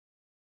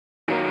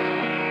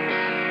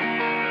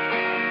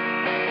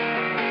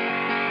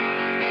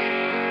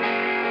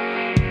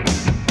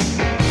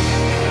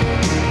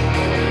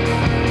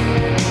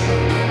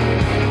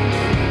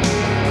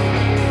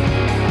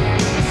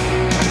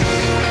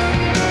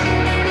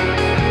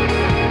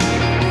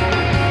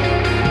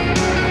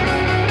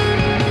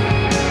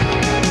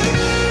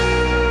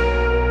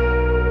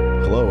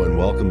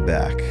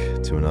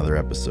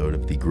episode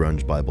of the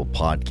Grunge Bible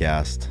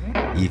podcast.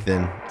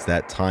 Ethan, it's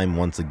that time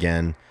once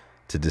again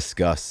to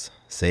discuss,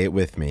 say it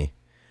with me,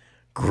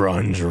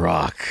 grunge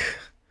rock.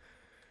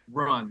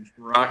 Grunge,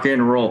 rock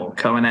and roll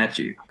coming at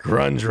you.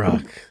 Grunge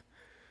rock.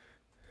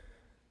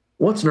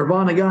 What's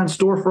Nirvana got in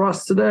store for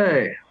us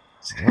today?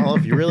 Well,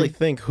 if you really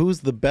think who's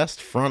the best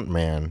front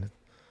man,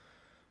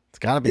 it's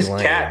got to be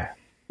Lane.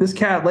 This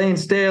cat, Lane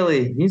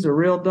Staley, he's a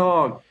real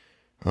dog.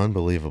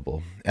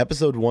 Unbelievable.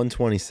 Episode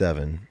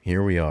 127.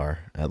 Here we are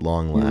at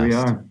long last. Here we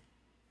are.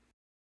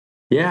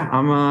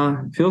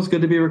 Yeah, feels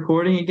good to be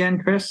recording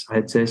again, Chris.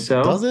 I'd say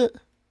so. Does it?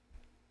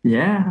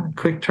 Yeah,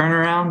 quick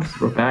turnaround.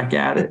 We're back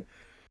at it.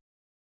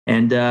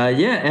 And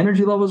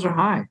energy levels are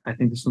high. I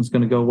think this one's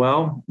going to go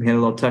well. We had a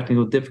little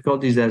technical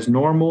difficulties as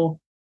normal.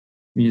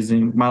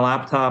 Using my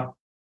laptop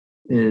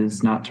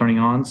is not turning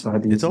on, so I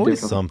had to use It's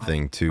always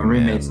something too,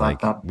 man.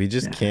 Like we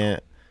just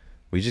can't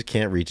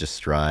reach a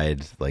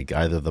stride. Like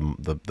either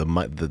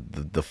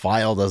the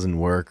file doesn't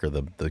work, or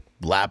the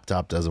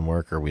laptop doesn't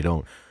work, or we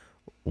don't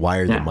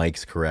wire the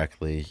mics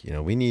correctly. You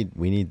know, we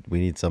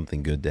need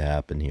something good to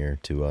happen here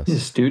to us. The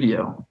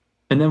studio,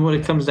 and then what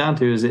it comes down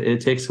to is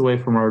it takes away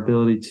from our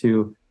ability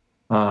to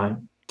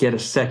get a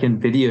second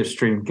video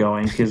stream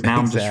going, because now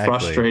I'm just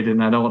frustrated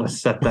and I don't want to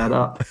set that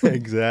up.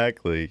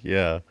 Exactly.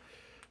 Yeah.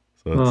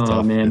 So it's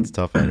tough. Man. It's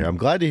tough out here. I'm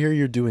glad to hear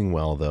you're doing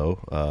well,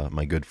 though,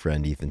 my good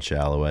friend Ethan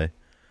Shalloway.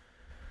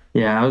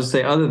 Yeah, I would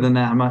say other than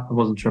that, I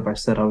wasn't sure if I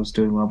said I was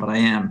doing well, but I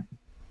am.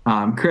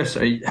 Chris,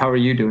 how are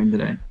you doing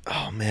today?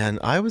 Oh man,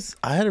 I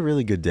had a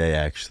really good day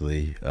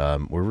actually.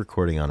 We're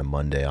recording on a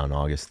Monday on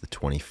August the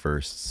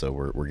 21st, so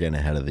we're getting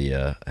ahead of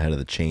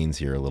the chains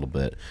here a little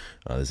bit.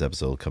 This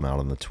episode will come out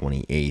on the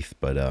 28th,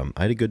 but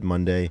I had a good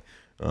Monday.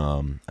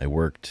 I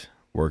worked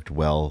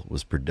well,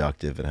 was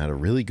productive, and had a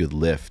really good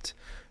lift.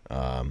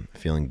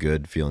 Feeling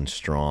good, feeling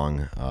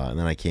strong, and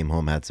then I came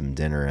home, had some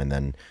dinner, and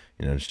then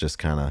it's just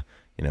kind of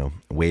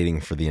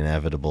waiting for the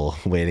inevitable,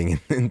 waiting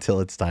until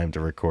it's time to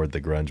record the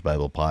Grunge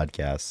Bible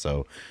podcast.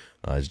 So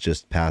it's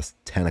just past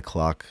 10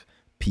 o'clock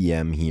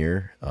p.m.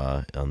 here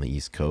on the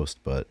East Coast.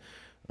 But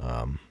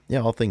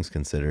all things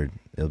considered,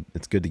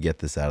 it's good to get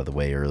this out of the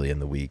way early in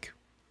the week.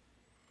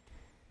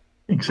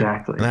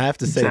 Exactly. And I have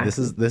to say, this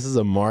is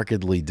a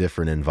markedly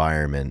different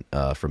environment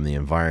from the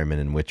environment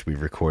in which we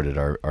recorded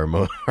our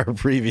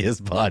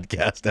previous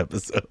podcast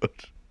episode.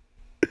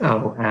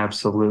 Oh,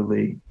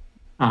 absolutely.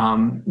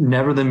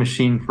 Never the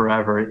Machine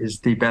Forever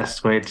is the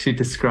best way to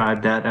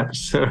describe that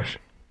episode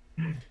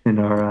in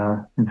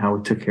how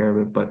we took care of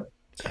it. But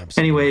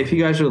Anyway, if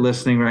you guys are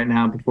listening right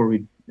now, before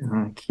we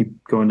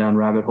keep going down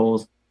rabbit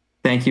holes,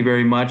 thank you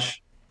very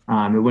much.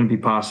 It wouldn't be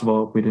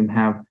possible if we didn't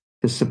have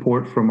the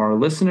support from our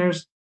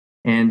listeners,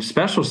 and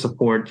special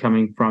support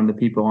coming from the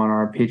people on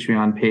our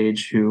Patreon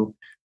page who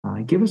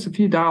give us a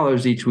few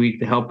dollars each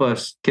week to help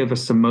us, give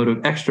us some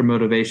extra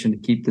motivation to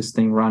keep this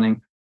thing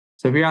running.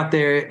 So if you're out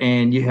there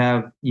and you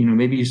have,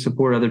 maybe you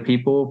support other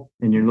people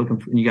and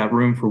you got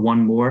room for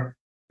one more,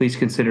 please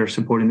consider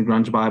supporting the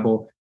Grunge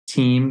Bible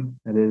team.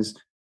 That is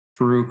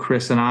Drew,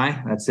 Chris, and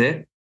I. That's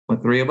it. The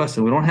three of us.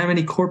 And we don't have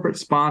any corporate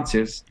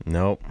sponsors.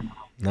 Nope.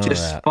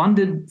 Just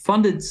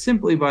funded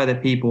simply by the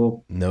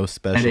people. No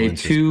special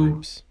interest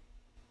groups.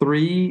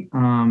 Three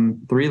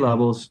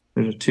levels.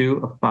 There's a $2,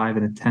 a $5,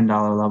 and a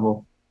 $10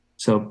 level.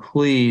 So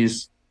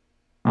please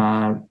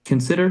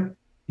consider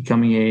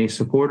becoming a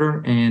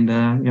supporter and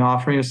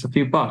offering us a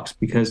few bucks,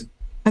 because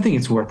I think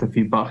it's worth a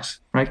few bucks,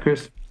 right,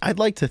 Chris? I'd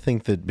like to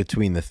think that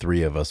between the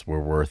three of us, we're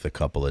worth a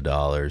couple of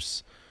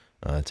dollars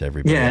to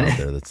everybody out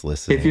there that's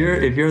listening. If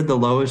you're the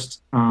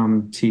lowest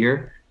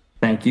tier,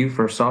 thank you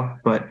first off.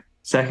 But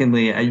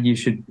secondly, you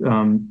should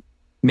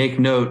make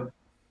note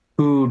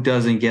who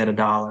doesn't get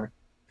 $1.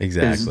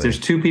 Exactly. There's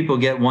two people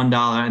get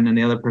 $1, and then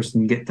the other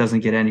person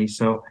doesn't get any.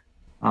 So.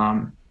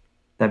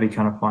 That'd be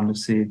kind of fun to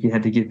see if you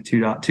had to give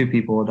two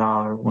people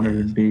 $1. What it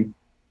would be.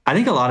 I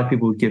think a lot of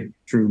people would give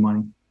Drew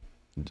money.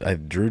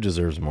 Drew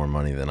deserves more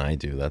money than I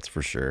do. That's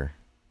for sure.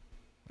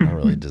 I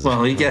really deserve.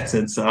 Well, he gets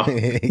it, so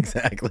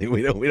exactly.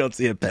 We don't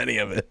see a penny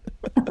of it.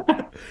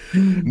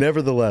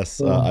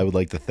 Nevertheless, I would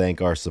like to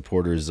thank our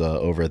supporters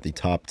over at the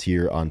top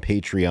tier on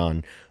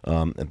Patreon.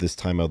 At this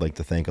time, I'd like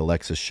to thank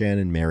Alexa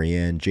Shannon,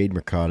 Marianne, Jade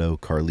Mercado,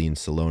 Carlene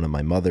Salona,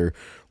 my mother,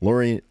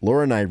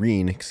 Lauren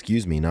Irene,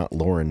 excuse me, not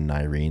Lauren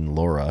Irene,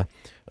 Laura,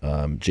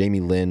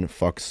 Jamie Lynn,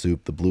 Fuck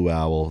Soup, The Blue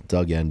Owl,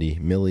 Doug Endy,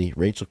 Millie,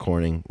 Rachel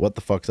Corning, What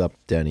the Fuck's Up,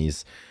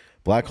 Denny's,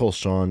 Black Hole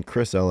Sean,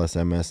 Chris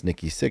LSMS,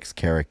 Nikki 6,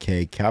 Kara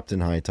K, Captain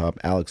Hightop,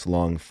 Alex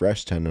Long,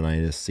 Fresh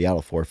Tendonitis,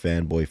 Seattle 4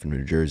 Fanboy from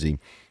New Jersey,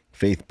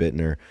 Faith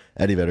Bittner,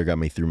 Eddie Vedder got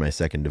me through my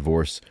second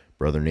divorce,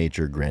 Brother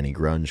Nature, Granny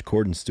Grunge,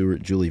 Corden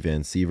Stewart, Julie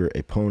Van Siever,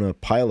 Epona,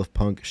 Pile of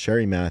Punk,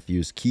 Sherry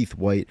Matthews, Keith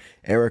White,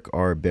 Eric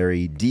R.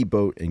 Berry,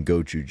 D-Boat, and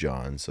Gochu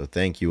John. So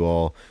thank you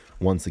all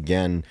once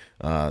again.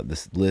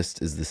 This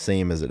list is the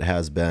same as it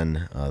has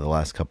been the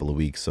last couple of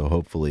weeks, so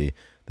hopefully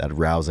that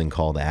rousing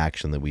call to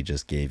action that we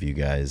just gave you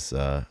guys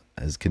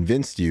has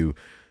convinced you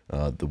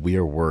that we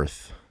are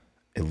worth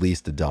at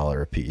least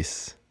 $1 a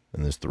piece,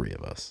 and there's three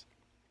of us.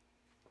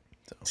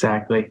 So.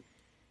 Exactly.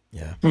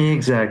 Yeah.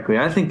 Exactly.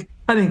 I think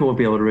we'll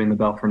be able to ring the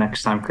bell for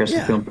next time, Chris. I'm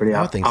Yeah, feeling pretty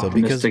I would think so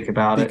optimistic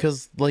about it.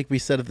 because like we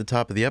said at the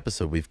top of the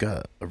episode, we've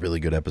got a really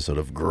good episode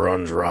of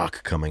grunge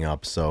rock coming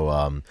up.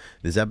 So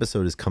this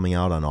episode is coming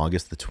out on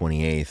August the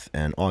 28th,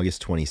 and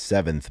August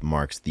 27th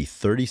marks the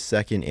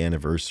 32nd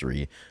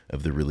anniversary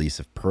of the release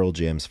of Pearl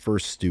Jam's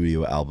first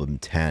studio album,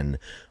 10.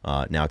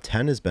 Now,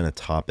 10 has been a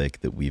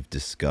topic that we've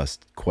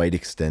discussed quite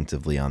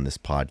extensively on this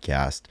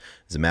podcast.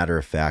 As a matter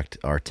of fact,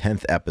 our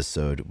 10th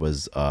episode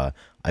was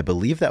I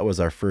believe that was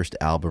our first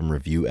album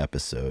review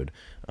episode,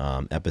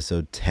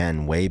 episode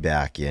 10, way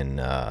back in,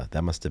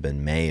 that must have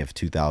been May of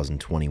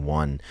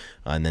 2021.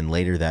 And then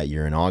later that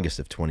year, in August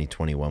of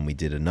 2021, we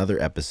did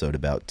another episode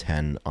about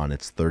 10 on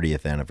its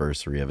 30th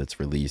anniversary of its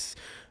release.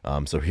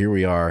 So here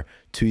we are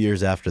 2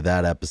 years after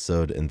that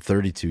episode and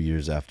 32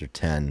 years after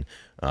 10.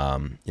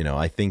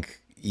 I think,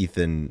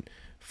 Ethan,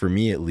 for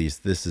me at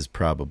least, this is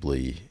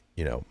probably,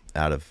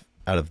 out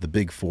of the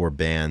big four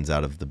bands,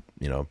 out of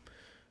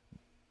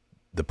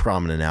the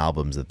prominent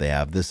albums that they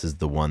have, this is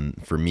the one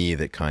for me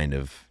that kind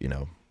of,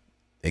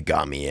 it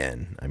got me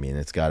in. I mean,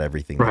 it's got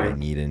everything that I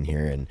need in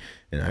here. And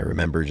I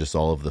remember just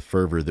all of the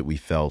fervor that we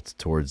felt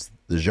towards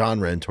the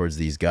genre and towards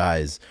these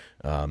guys.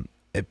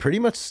 It pretty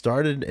much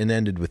started and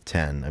ended with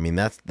 10. I mean,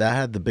 that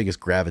had the biggest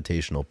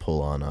gravitational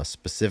pull on us,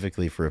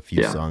 specifically for a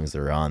few songs that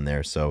are on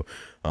there. So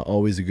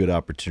always a good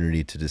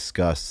opportunity to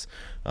discuss.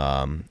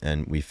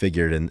 And we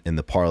figured in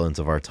the parlance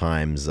of our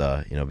times,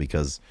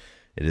 because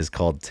it is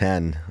called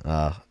 10.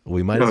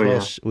 We might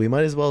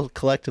as well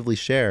collectively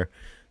share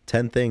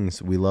 10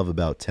 things we love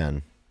about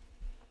 10.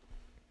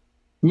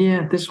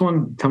 Yeah, this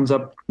one comes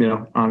up,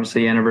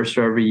 obviously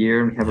anniversary every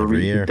year. We have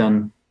we've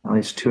done at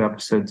least 2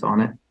 episodes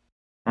on it,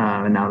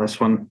 and now this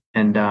one.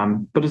 And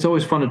but it's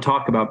always fun to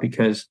talk about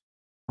because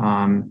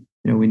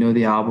we know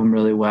the album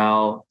really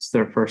well. It's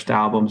their first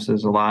album, so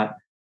there's a lot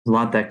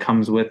that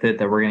comes with it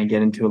that we're going to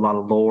get into, a lot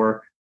of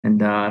lore,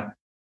 and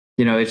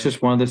it's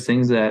just one of those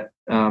things that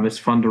it's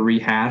fun to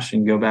rehash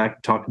and go back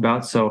and talk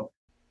about. So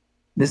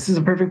this is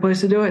a perfect place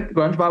to do it.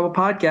 Grunge Bible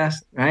Podcast,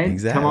 right?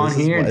 Exactly. Come on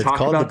here and talk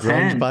about the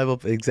Grunge 10.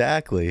 Bible.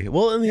 Exactly.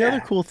 Well, and the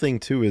other cool thing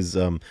too is,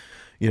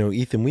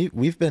 Ethan,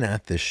 we've been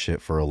at this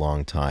shit for a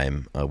long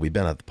time. We've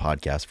been at the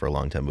podcast for a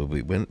long time, but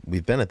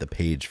we've been at the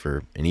page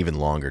for an even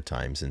longer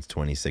time, since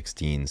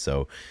 2016.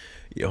 So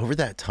over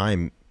that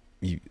time,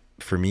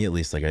 for me at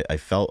least, like I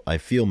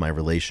feel my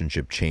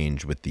relationship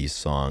change with these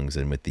songs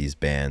and with these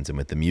bands and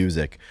with the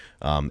music.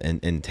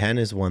 And 10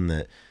 is one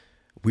that,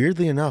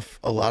 weirdly enough,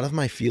 a lot of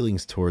my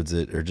feelings towards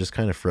it are just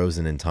kind of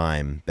frozen in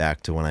time,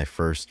 back to when I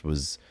first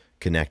was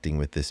connecting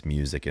with this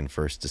music and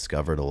first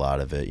discovered a lot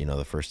of it.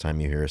 The first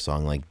time you hear a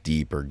song like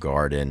Deep or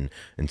Garden,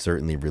 and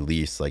certainly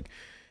Release, like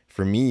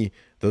for me,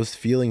 those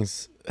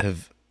feelings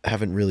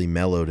haven't really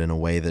mellowed in a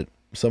way that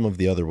some of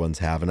the other ones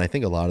have. And I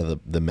think a lot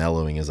of the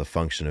mellowing is a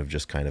function of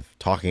just kind of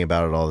talking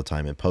about it all the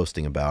time and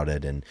posting about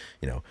it and,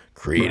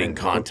 creating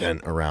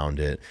content around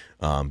it.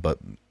 But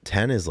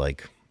 10 is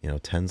like,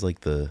 10's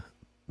like the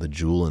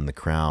jewel in the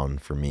crown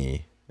for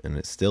me. And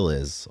it still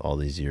is all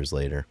these years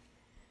later.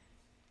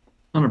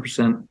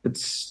 100%.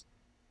 It's,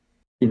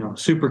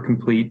 super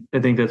complete. I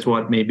think that's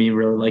what made me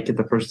really like it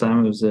the first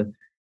time. It was a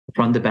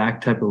front to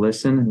back type of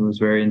listen. It was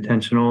very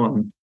intentional.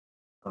 And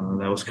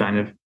that was kind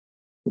of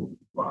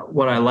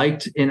what I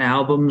liked in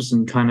albums,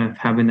 and kind of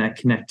having that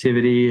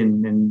connectivity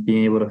and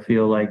being able to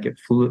feel like it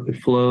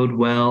flowed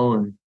well.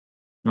 And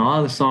a lot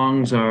of the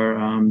songs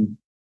are,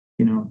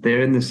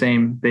 they're in the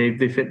same, they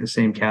fit in the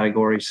same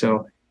category.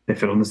 So they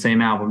fit on the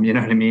same album. You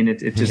know what I mean?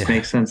 It just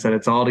makes sense that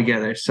it's all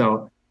together.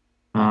 So,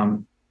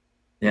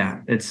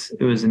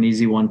 it was an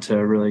easy one to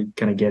really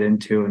kind of get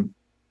into and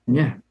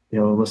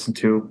listen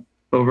to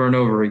over and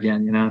over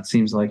again. It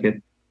seems like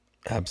it.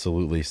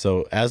 Absolutely.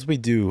 So as we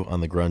do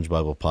on the Grunge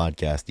Bible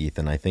podcast,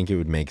 Ethan, I think it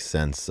would make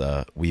sense.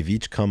 We've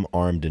each come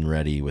armed and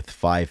ready with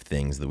 5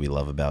 things that we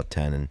love about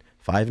 10, and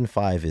 5 and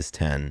 5 is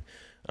 10.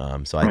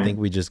 So I think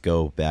we just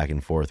go back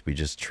and forth. We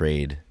just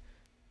trade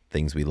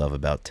things we love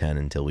about 10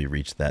 until we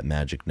reach that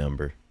magic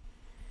number.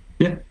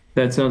 Yeah,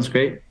 that sounds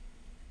great.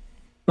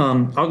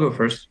 I'll go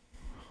first.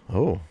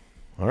 Oh,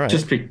 all right.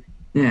 Just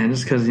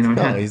because,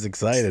 he's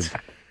excited.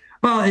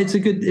 Well, it's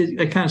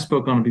I kind of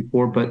spoke on it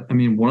before, but I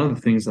mean, one of the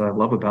things that I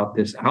love about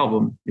this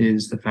album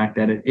is the fact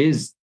that it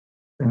is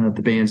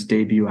the band's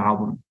debut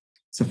album.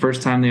 It's the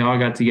first time they all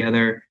got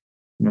together,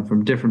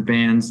 from different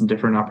bands and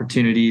different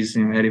opportunities.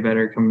 Eddie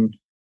Vedder come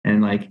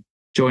and like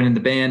joining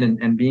the band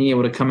and being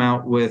able to come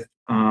out with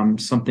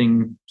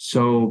something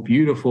so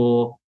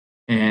beautiful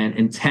and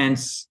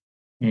intense.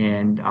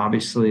 And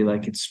obviously,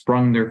 like, it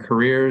sprung their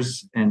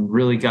careers and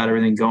really got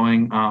everything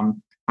going.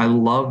 I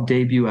love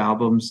debut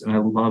albums, and I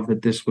love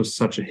that this was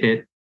such a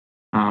hit.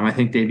 I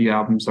think debut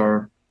albums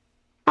are,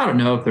 I don't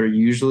know if they're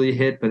usually a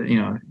hit, but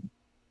it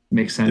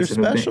makes sense.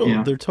 They're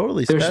special. They're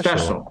totally special. They're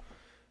special.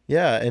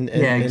 Yeah, and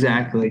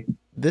exactly.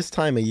 this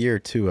time of year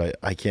too,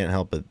 I can't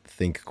help but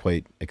think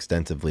quite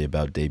extensively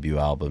about debut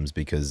albums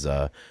because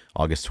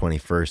August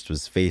 21st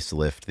was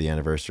Facelift, the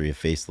anniversary of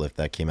Facelift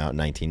that came out in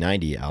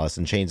 1990. Alice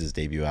in Chains'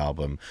 debut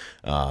album,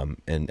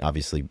 and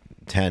obviously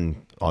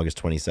 10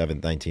 August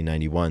 27th,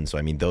 1991. So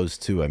I mean those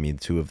two, I mean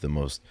two of the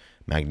most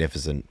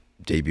magnificent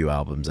debut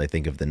albums I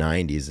think of the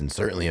 90s and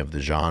certainly of the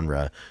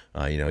genre.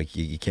 You know,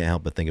 you can't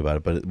help but think about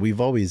it, but we've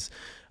always,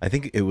 I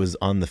think it was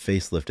on the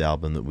Facelift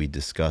album that we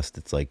discussed,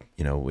 it's like,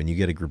 you know, when you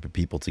get a group of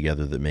people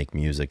together that make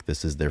music,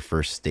 this is their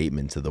first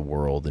statement to the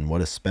world, and what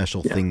a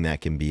special thing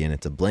that can be. And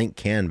it's a blank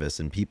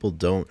canvas, and people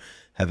don't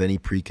have any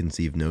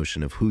preconceived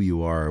notion of who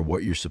you are or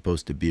what you're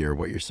supposed to be or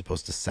what you're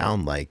supposed to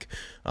sound like,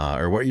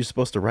 or what you're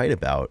supposed to write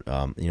about.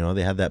 You know,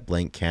 they had that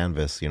blank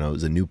canvas. You know, it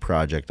was a new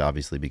project,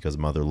 obviously, because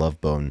Mother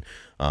Love Bone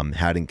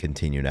hadn't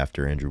continued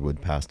after Andrew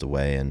Wood passed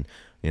away. And,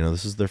 you know,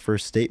 this is their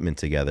first statement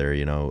together,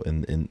 you know,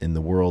 in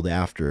the world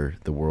after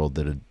the world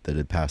that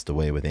had passed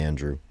away with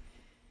Andrew.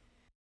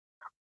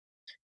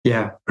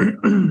 Yeah.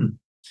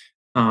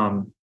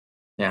 Yeah,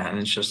 and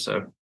it's just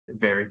a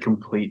very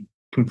complete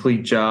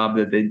job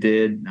that they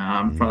did,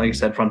 from, like I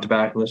said, front to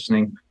back,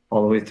 listening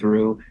all the way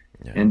through.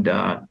 Yeah. And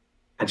I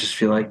just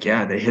feel like,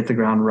 yeah, they hit the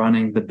ground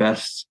running, the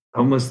best,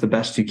 almost the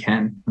best you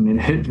can. I mean,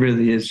 it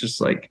really is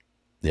just like,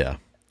 yeah,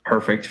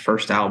 perfect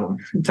first album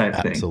type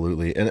thing.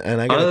 Absolutely.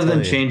 And I other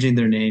than changing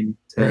their name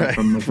to,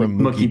 from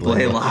Mookie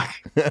Blaylock.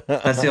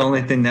 That's the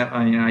only thing that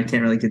I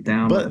can't really get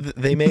down. But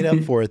they made up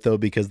for it though,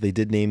 because they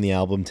did name the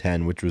album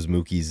 10, which was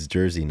Mookie's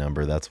jersey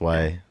number. That's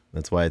why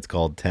it's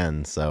called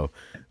 10. So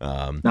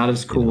not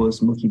as cool as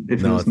Mookie.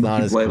 If no, it was it's Mookie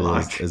not as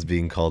Blaylock. cool as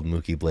being called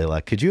Mookie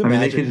Blaylock. Could you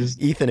imagine,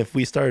 Ethan, if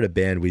we started a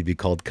band, we'd be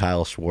called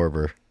Kyle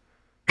Schwarber?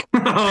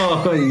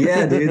 Oh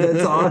yeah, dude,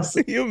 that's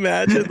awesome. Can you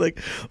imagine, like,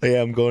 oh,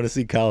 yeah, I'm going to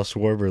see Kyle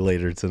Schwarber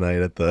later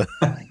tonight at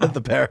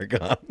the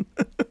Paragon.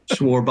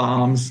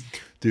 Schwarbombs,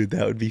 dude,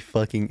 that would be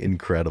fucking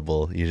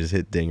incredible. You just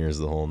hit dingers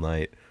the whole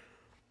night.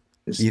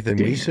 Just Ethan,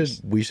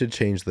 dingers. we should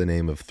change the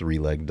name of Three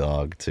Leg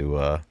Dog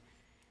to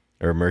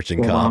or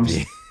Merchant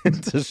Copy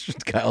to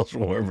Kyle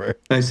Schwarber.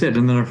 I said,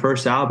 and then our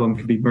first album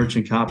could be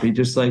Merchant Copy,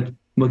 just like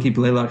Mookie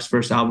Blaylock's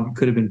first album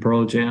could have been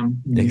Pearl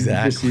Jam.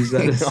 Exactly. Just use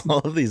that as... all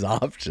of these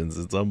options,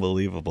 it's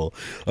unbelievable,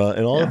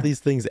 and all of these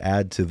things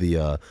add to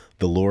the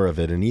lore of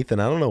it. And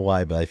Ethan, I don't know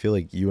why, but I feel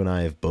like you and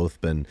I have both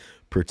been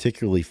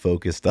particularly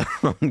focused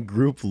on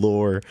group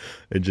lore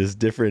and just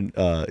different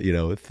you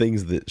know,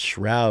 things that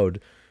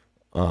shroud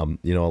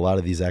you know, a lot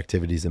of these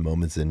activities and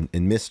moments in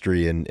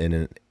mystery and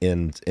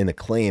in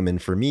acclaim.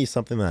 And for me,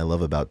 something that I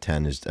love about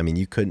 10 is, I mean,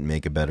 you couldn't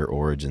make a better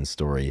origin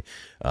story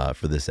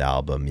for this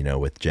album, you know,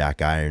 with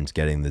Jack Irons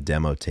getting the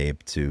demo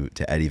tape to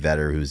Eddie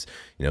Vedder, who's,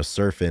 you know,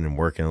 surfing and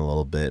working a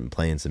little bit and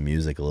playing some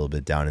music a little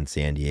bit down in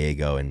San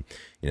Diego. And,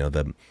 you know,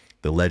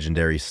 the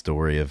legendary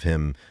story of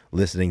him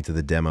listening to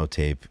the demo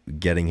tape,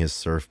 getting his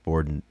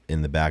surfboard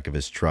in the back of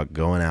his truck,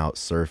 going out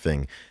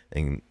surfing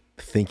and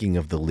thinking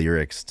of the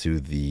lyrics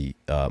to the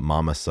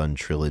Mama Son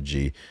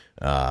trilogy,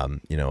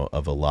 you know,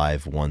 of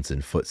Alive, Once,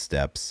 and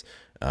Footsteps,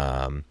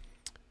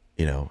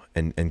 you know,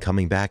 and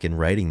coming back and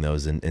writing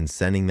those and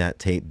sending that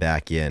tape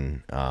back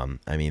in.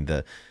 I mean,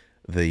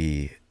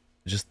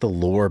 just the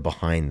lore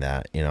behind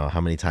that, you know,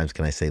 how many times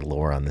can I say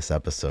lore on this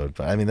episode?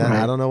 But I mean,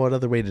 I don't know what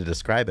other way to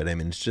describe it. I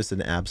mean, it's just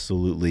an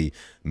absolutely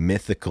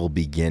mythical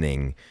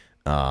beginning.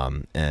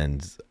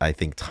 And I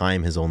think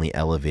time has only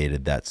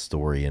elevated that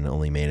story and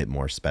only made it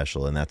more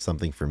special. And that's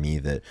something for me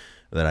that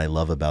I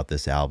love about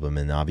this album.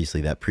 And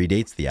obviously that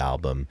predates the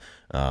album.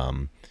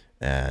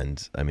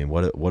 And I mean,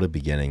 what a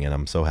beginning. And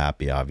I'm so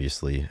happy,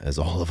 obviously, as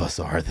all of us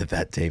are,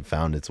 that tape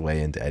found its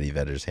way into Eddie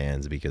Vedder's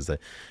hands, because you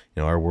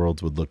know, our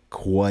worlds would look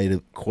quite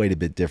a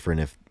bit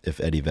different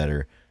if Eddie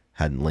Vedder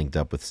hadn't linked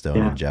up with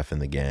Stone and Jeff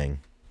and the gang.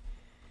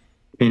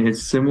 I mean,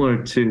 it's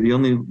similar to, the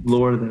only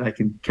lore that I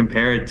can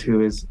compare it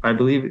to is, I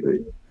believe,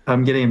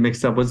 I'm getting it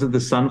mixed up. Was it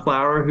the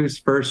Sunflower whose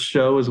first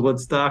show was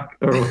Woodstock,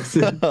 or was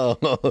it?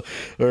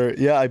 Or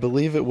yeah, I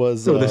believe it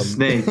was. The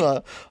Snake.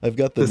 I've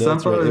got the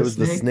notes right. It was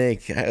the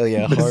Snake.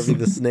 Yeah, Harvey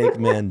the Snake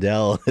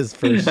Mandel. His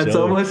first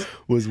show was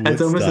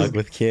Woodstock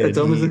with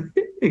Kennedy.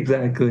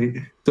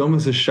 Exactly. It's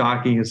almost as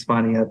shocking as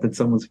finding out that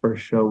someone's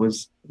first show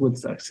was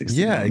Woodstock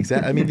 69. Yeah,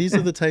 exactly. I mean, these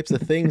are the types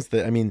of things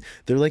that, I mean,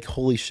 they're like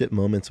holy shit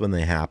moments when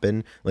they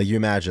happen. Like, you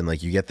imagine,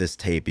 like, you get this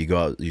tape, you go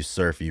out, you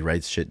surf, you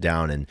write shit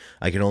down, and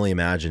I can only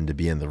imagine to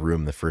be in the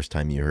room the first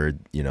time you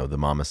heard, you know, the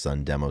Mama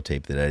Son demo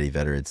tape that Eddie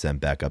Vedder had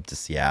sent back up to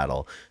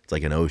Seattle. It's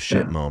like an oh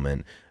shit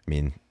moment. I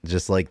mean,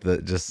 just like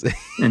and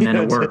then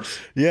it works.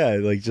 Yeah,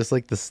 like just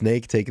like the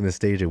Snake taking the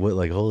stage,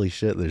 like, holy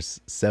shit, there's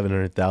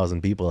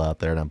 700,000 people out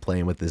there, and I'm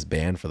playing with this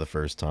band for the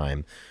first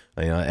time.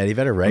 You know, Eddie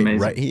Vedder,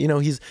 right? You know,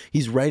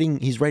 he's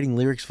writing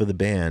lyrics for the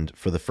band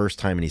for the first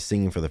time, and he's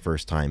singing for the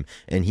first time,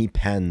 and he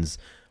pens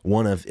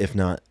one of, if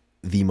not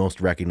the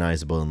most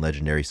recognizable and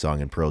legendary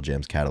song in Pearl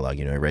Jam's catalog.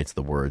 You know, he writes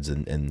the words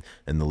and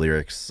the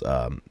lyrics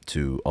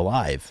to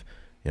Alive,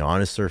 you know, on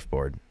his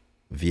surfboard,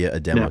 via a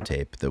demo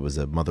tape that was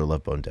a Mother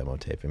Love Bone demo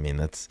tape. I mean,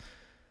 that's,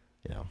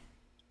 you know,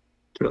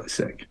 it's really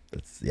sick.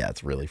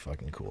 It's really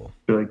fucking cool.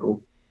 Really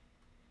cool.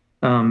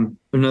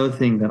 Another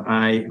thing that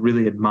I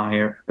really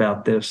admire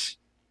about this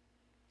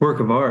work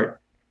of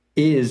art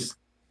is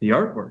the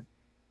artwork,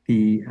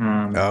 the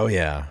Oh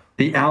yeah,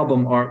 the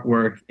album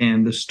artwork,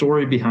 and the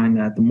story behind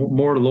that. The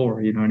more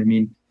lore, you know what I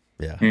mean?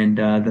 yeah. And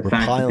the We're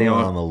fact that they piling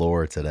on the all,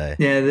 lore today.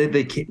 yeah,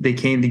 they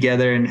came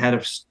together and had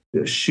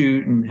a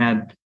shoot and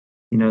had,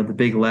 you know, the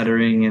big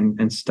lettering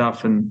and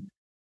stuff, and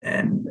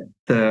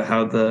the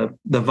how the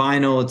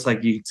vinyl, it's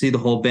like you can see the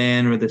whole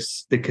band, or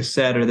the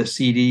cassette or the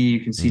CD, you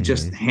can see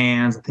just Hmm. the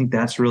hands. I think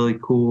that's really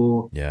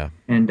cool. Yeah.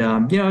 And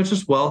you know, it's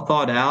just well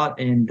thought out.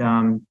 And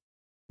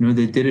you know,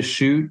 they did a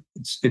shoot.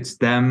 It's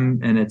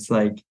them, and it's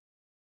like,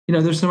 you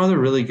know, there's some other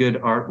really good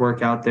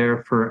artwork out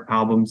there for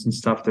albums and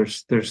stuff.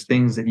 There's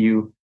things that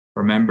you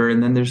remember,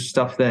 and then there's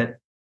stuff that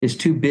is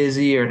too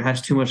busy, or it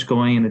has too much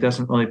going and it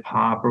doesn't really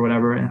pop or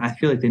whatever. And I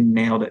feel like they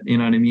nailed it. You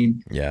know what I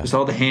mean? Yeah. Just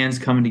all the hands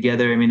coming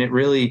together. I mean, it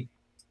really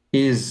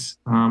is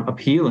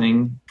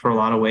appealing for a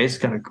lot of ways.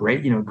 It's got a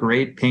great, you know,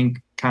 great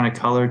pink kind of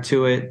color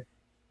to it.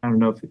 I don't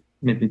know if it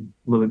maybe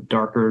a little bit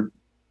darker.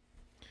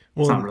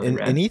 It's Well, not really and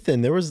red.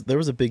 Ethan, there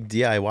was a big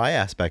DIY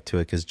aspect to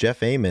it because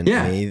Jeff Ament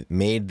Yeah,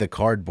 made the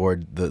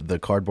cardboard the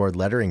cardboard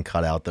lettering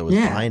cutout that was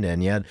yeah, behind it,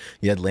 and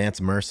you had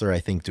Lance Mercer, I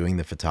think, doing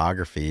the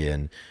photography,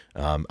 and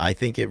I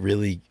think it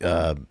really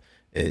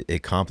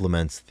it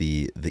complements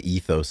the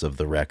ethos of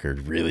the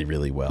record really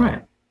really well.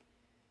 right.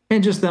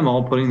 And just them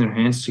all putting their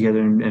hands together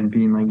and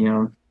being like, you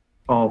know,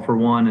 all for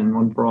one and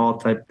one for all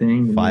type thing.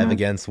 And, you Five know,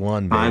 against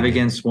one, five baby.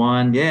 against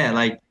one. Yeah,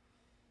 like,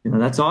 you know,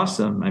 that's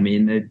awesome. I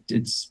mean,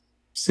 it's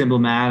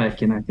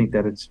symptomatic, and I think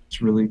that it's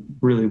really,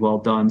 really well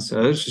done.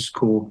 So it's just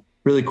cool.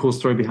 Really cool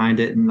story behind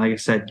it. And like I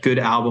said, good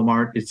album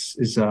art. It's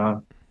is you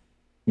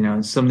know,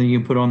 it's something you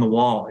can put on the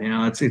wall. You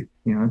know, it's it,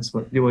 you know, it's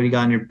what you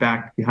got on your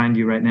back behind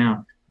you right now.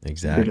 Some good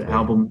Exactly.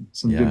 album,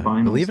 some good Yeah.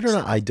 vinyls Believe and it or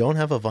not, stuff. I don't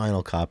have a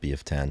vinyl copy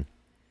of 10.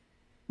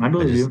 I I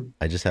believe just you.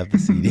 I just have the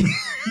CD.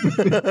 I was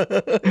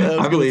I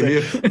gonna believe say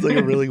you. it's like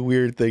a really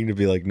weird thing to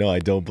be like, no, I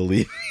don't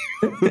believe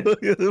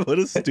you. What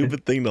a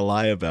stupid thing to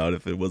lie about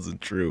if it wasn't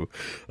true.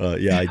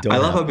 Yeah, I I don't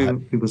love have. how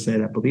people say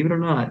that, believe it or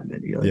not. And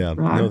then you're like, Yeah,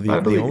 no, no. I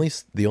The believe you. only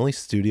the only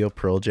studio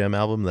Pearl Jam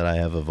album that I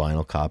have a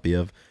vinyl copy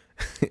of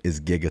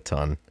is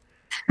Gigaton.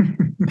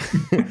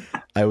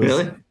 I was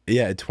Really?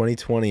 Yeah,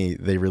 2020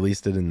 they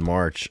released it in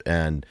March,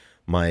 and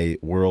my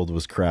world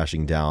was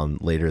crashing down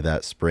later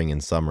that spring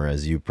and summer,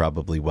 as you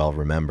probably well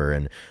remember.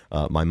 And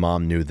my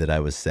mom knew that I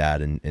was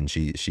sad, and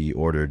she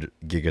ordered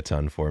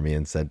Gigaton for me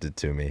and sent it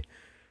to me.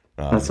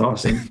 That's Um,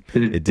 awesome.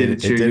 Did it it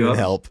cheer you didn't up?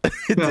 help.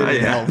 It Oh, didn't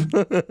yeah.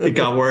 help. It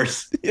got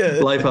worse. Yeah,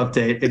 Life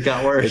update. It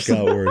got it worse.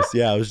 got worse.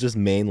 Yeah, I was just I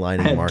mainlining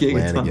had Mark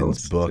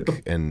Lanigan's gigatons book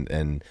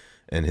too.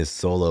 and his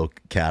solo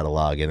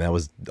catalog, and that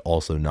was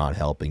also not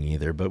helping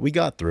either. But we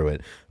got through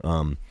it.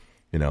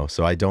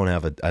 So I don't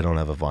have a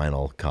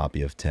vinyl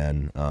copy of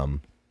 10.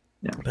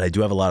 Yeah. But I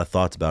do have a lot of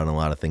thoughts about it and a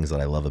lot of things that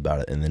I love about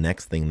it. And the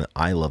next thing that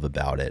I love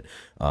about it,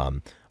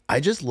 I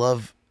just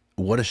love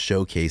what a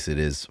showcase it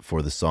is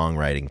for the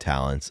songwriting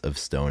talents of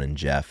Stone and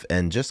Jeff.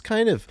 And just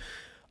kind of,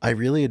 I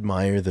really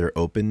admire their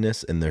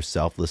openness and their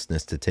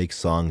selflessness to take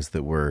songs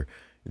that were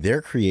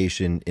their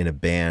creation in a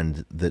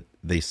band that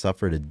they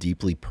suffered a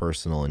deeply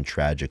personal and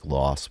tragic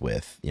loss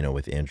with,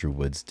 with Andrew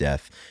Wood's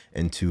death,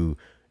 and to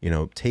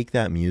take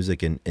that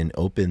music and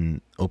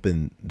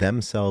open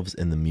themselves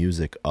and the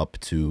music up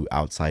to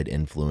outside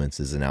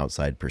influences and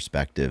outside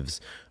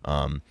perspectives.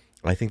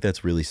 I think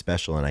that's really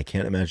special, and I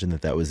can't imagine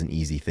that that was an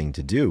easy thing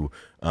to do.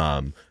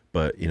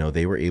 But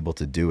they were able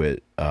to do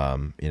it,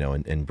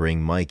 and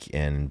bring Mike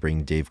and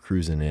bring Dave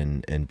Cruzen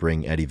in and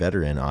bring Eddie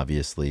Vedder in,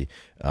 obviously.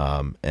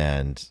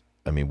 And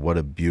I mean, what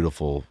a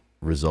beautiful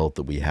result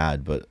that we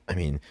had. But I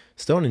mean,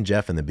 Stone and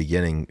Jeff in the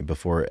beginning,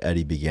 before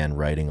Eddie began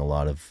writing a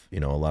lot of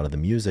the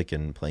music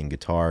and playing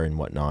guitar and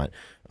whatnot,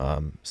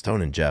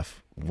 Stone and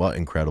Jeff, what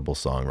incredible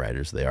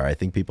songwriters they are. I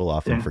think people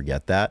often Yeah.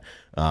 forget that.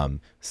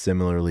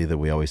 Similarly, that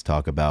we always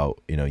talk about,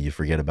 you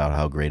forget about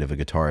how great of a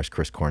guitarist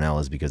Chris Cornell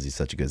is because he's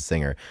such a good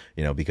singer,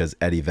 because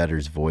Eddie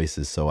Vedder's voice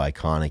is so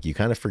iconic. You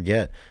kind of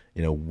forget,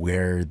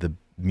 where the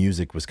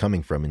music was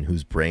coming from and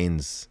whose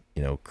brains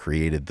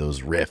created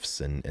those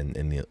riffs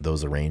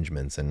those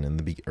arrangements. And in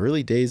the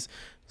early days,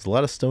 there's a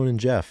lot of Stone and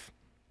Jeff.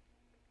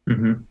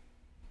 Hmm.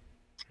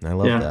 And I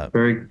love Yeah. that.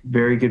 Very,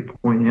 very good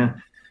point. Yeah.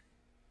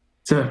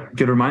 It's a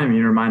good reminder.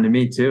 You reminded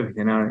me too.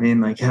 You know what I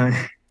mean? Like, That's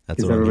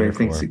because what I'm everybody here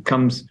thinks for. it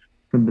comes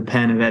from the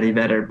pen of Eddie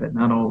Vedder, but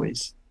not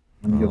always.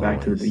 Let me Not go back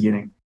to the always.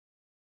 beginning.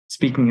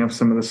 Speaking of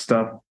some of the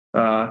stuff,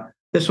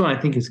 this one I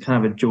think is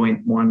kind of a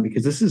joint one,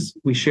 because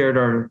we shared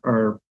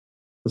our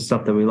the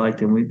stuff that we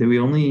liked, and we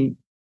only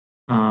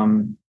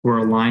were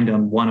aligned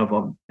on one of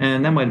them,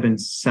 and that might have been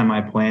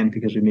semi-planned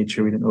because we made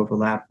sure we didn't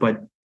overlap.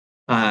 But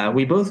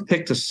we both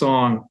picked a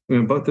song.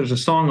 There's a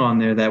song on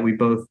there that we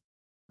both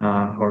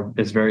or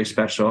is very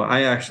special.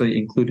 I actually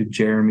included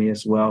Jeremy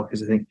as well,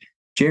 because I think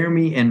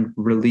Jeremy and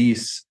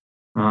Release,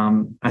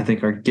 I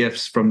think, are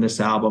gifts from this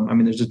album. I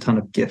mean, there's a ton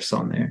of gifts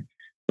on there,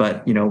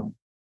 but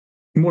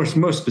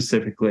most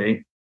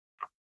specifically,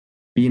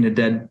 Being a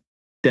Dead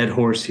dead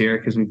horse here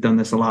because we've done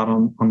this a lot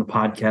on the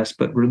podcast,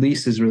 but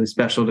Release is really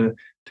special to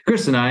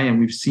Chris and I, and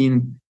we've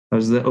seen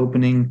as the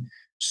opening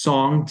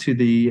song to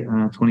the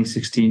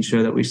 2016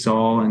 show that we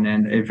saw, and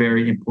then a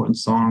very important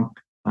song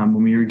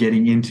when we were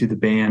getting into the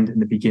band in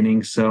the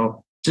beginning.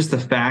 So just the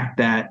fact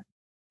that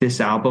this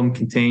album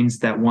contains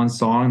that one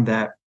song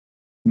that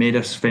made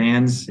us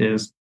fans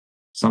is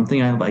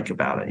something I like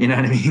about it. You know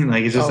what I mean?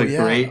 Like, it's just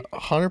great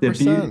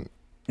 100%.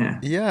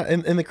 Yeah.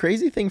 And the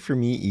crazy thing for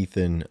me,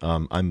 Ethan,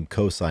 I'm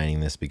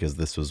co-signing this because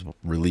this was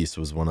Release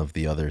was one of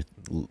the other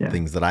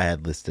things that I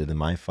had listed in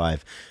my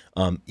 5.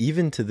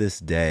 Even to this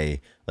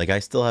day, like, I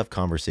still have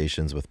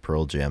conversations with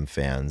Pearl Jam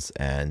fans,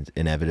 and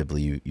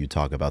inevitably you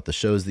talk about the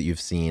shows that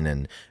you've seen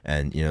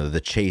and you know,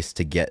 the chase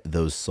to get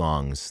those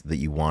songs that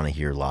you want to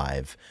hear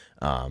live.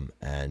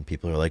 And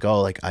people are like,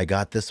 oh, like, I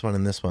got this one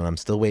and this one. I'm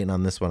still waiting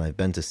on this one. I've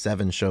been to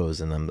 7 shows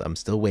and I'm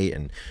still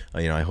waiting.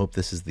 You know, I hope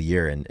this is the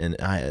year. And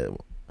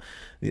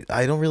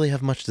I don't really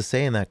have much to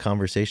say in that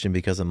conversation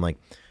because I'm like,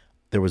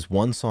 there was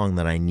one song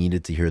that I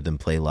needed to hear them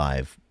play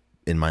live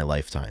in my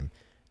lifetime,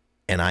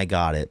 and I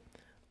got it,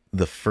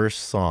 the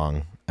first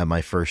song at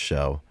my first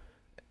show,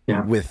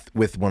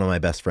 with one of my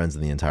best friends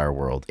in the entire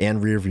world,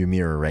 and Rearview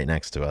Mirror right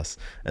next to us,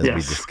 as we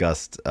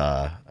discussed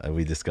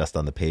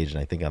on the page and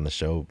I think on the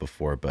show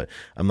before. But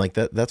I'm like,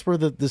 that's where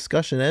the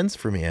discussion ends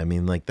for me. I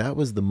mean, like, that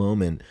was the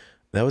moment,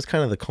 that was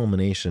kind of the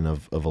culmination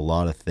of a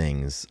lot of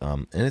things.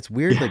 And it's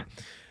weird,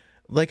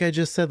 like I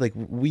just said, like,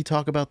 we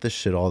talk about this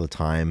shit all the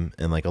time,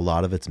 and like a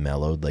lot of it's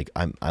mellowed. Like,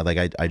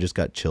 I just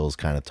got chills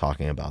kind of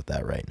talking about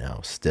that right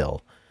now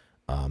still.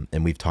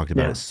 And we've talked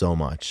about it so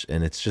much,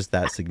 and it's just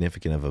that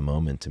significant of a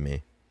moment to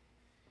me.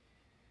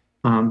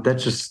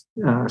 That's just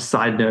a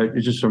side note.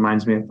 It just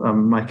reminds me of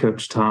my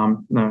coach,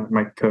 Tom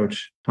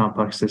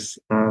Puxis.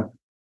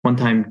 One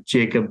time,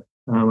 Jacob,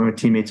 one of our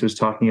teammates, was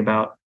talking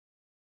about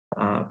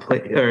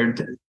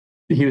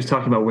he was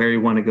talking about where he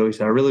wanted to go. He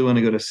said, I really want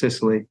to go to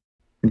Sicily.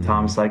 And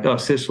Tom's like, oh,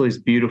 Sicily's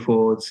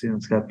beautiful. It's, you know,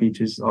 it's got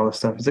beaches, all this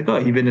stuff. He's like, oh,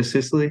 you've been to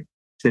Sicily? He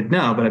said,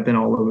 no, but I've been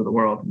all over the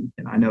world,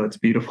 and I know it's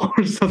beautiful,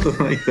 or something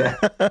like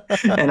that.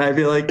 And I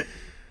feel like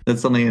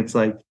that's something that's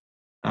like,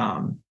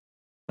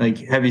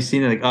 have you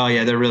seen it? Like, oh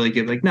yeah, they're really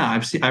good. Like, no,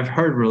 I've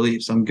heard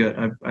Release. I'm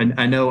good.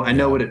 I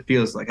know what it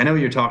feels like. I know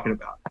what you're talking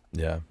about.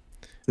 Yeah.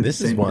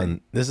 This is one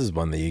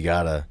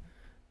that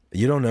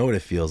you don't know what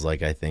it feels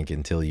like, I think,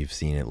 until you've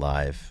seen it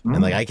live.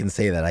 And like, I can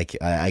say that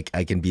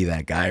I can be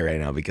that guy right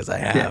now because I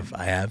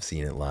have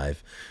seen it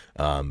live.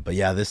 But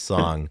yeah, this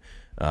song,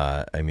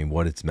 I mean,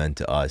 what it's meant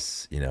to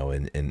us, you know,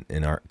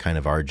 in our kind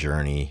of our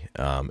journey.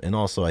 And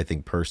also, I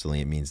think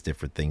personally, it means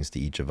different things to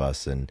each of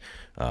us, and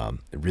a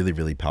really,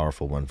 really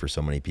powerful one for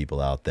so many people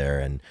out there.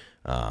 And,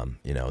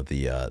 you know,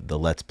 the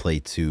Let's Play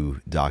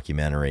 2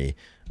 documentary,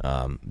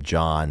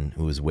 John,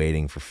 who was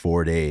waiting for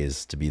 4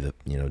 days to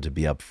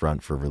be up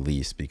front for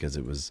Release because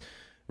it was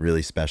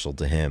really special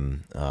to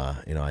him.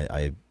 You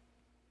know,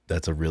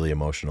 that's a really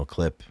emotional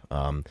clip.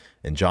 And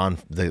John,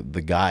 the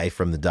guy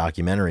from the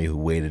documentary who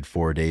waited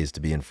 4 days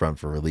to be in front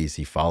for Release,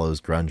 he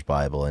follows Grunge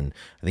Bible, and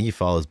I think he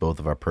follows both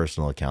of our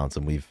personal accounts,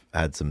 and we've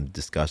had some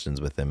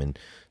discussions with him, and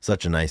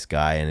such a nice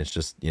guy. And it's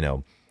just, you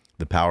know,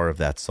 the power of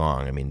that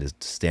song. I mean, to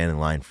stand in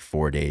line for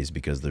 4 days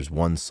because there's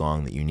one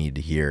song that you need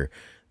to hear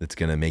that's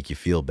going to make you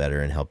feel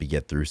better and help you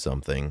get through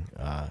something.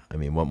 I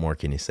mean, what more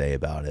can you say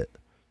about it?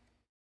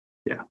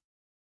 Yeah,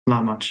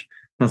 not much.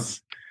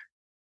 That's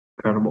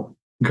incredible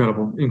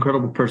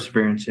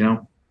perseverance, you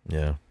know?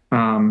 Yeah.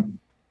 All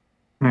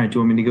right. Do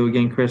you want me to go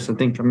again, Chris? I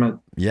think I'm at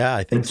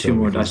I think two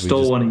more. I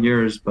stole one of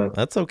yours, but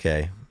that's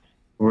okay.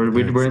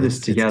 We're in this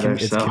together.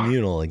 It's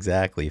communal,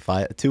 exactly.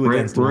 2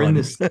 against 1. We're in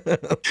this 2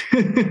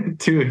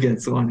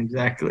 against 1,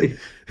 exactly.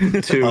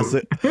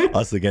 2.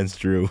 us against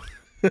Drew.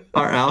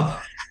 Our album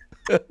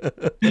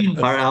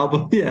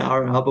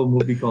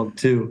will be called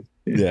 2.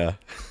 Yeah.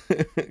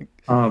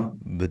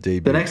 The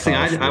debut. The next thing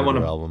I want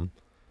to album.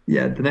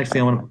 Yeah, the next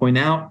thing I want to point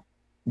out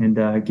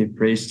and give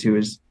praise to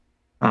is,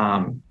 you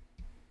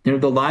know,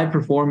 the live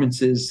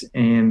performances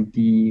and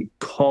the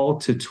call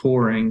to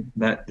touring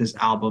that this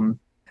album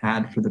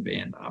had for the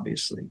band.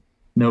 Obviously,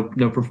 no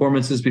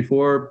performances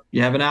before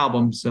you have an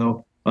album,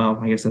 so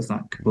I guess that's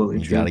not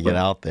completely true. You got to get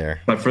out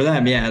there. But for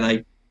them, yeah,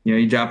 like, you know,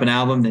 you drop an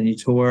album, then you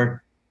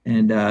tour,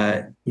 and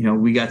you know,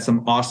 we got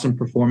some awesome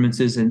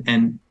performances,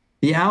 and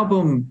the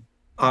album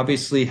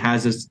obviously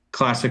has this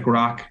classic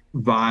rock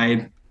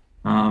vibe.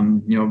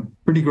 You know,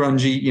 pretty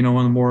grungy, you know,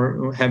 one of the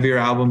more heavier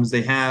albums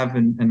they have,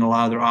 and a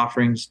lot of their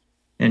offerings,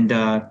 and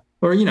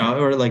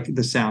or like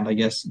the sound, I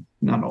guess,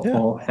 not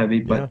all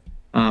heavy, but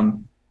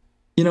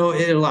you know,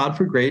 it allowed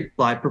for great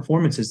live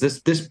performances.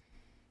 This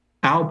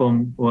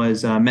album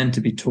was meant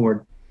to be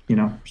toured, you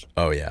know.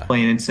 Oh yeah,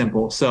 plain and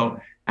simple. So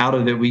out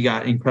of it, we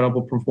got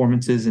incredible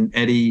performances, and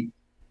Eddie,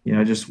 you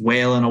know, just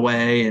wailing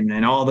away,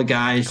 and all the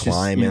guys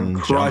climbing,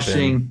 just, you know,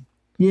 crushing. Jumping.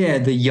 Yeah,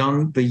 the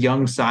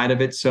young side of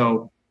it.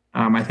 So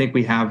I think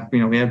we have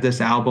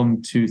this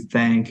album to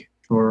thank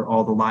for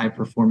all the live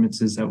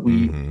performances that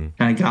we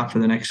kind of got for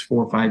the next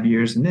 4 or 5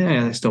 years. And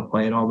they still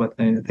play it all, but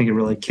I think it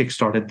really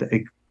kickstarted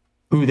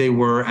who they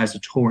were as a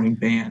touring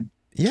band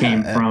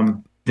came Yeah,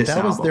 from this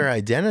that was their album.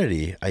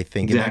 identity, I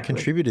think, and that Exactly.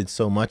 contributed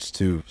so much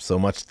to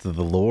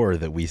the lore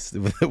that we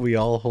that we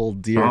all hold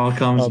It dear. all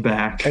comes Um,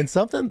 back. and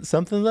something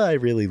that I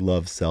really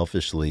love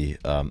selfishly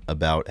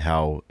about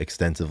how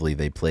extensively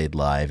they played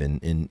live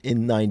in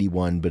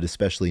 '91, but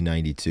especially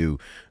 '92.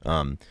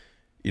 Um,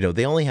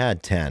 they only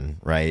had 10,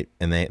 right?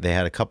 And they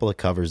had a couple of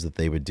covers that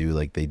they would do,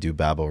 like they do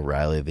Baba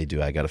O'Reilly, they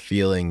do I Got a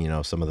Feeling,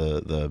 some of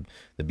the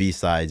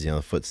B-sides,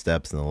 the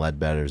Footsteps and the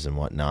Leadbetters and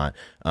whatnot.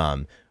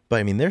 But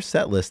I mean, their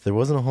set list, there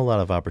wasn't a whole lot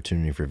of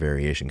opportunity for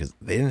variation because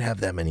they didn't have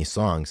that many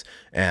songs.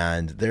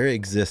 And there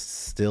exists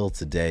still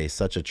today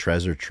such a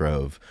treasure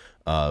trove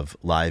of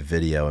live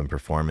video and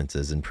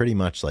performances, and pretty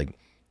much like,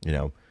 you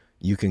know,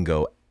 you can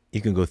go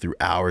through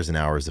hours and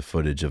hours of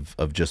footage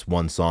of just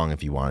one song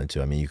if you wanted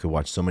to. I mean, you could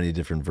watch so many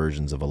different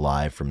versions of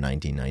Alive from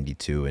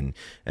 1992, and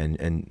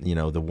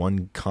the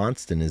one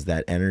constant is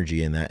that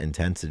energy and that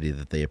intensity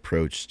that they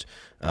approached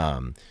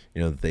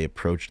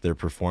their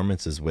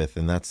performances with,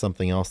 and that's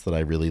something else that I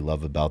really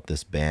love about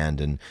this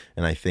band, and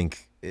I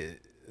think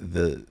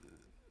the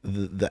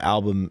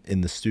album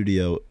in the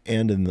studio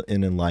and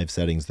in live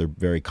settings, they're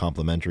very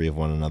complementary of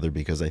one another,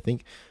 because I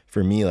think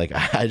for me, like,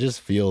 I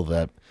just feel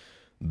that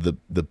the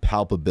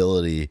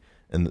palpability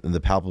and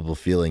the palpable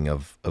feeling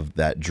of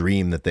that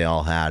dream that they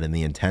all had, and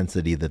the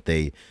intensity that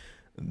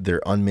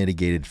their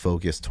unmitigated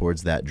focus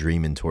towards that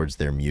dream and towards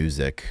their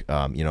music.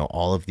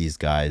 All of these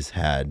guys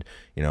had,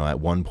 at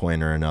one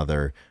point or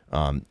another,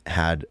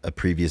 had a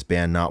previous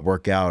band not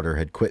work out, or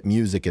had quit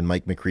music in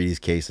Mike McCready's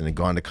case, and had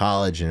gone to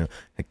college and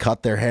had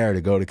cut their hair to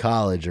go to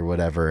college or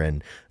whatever.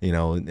 And,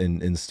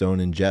 and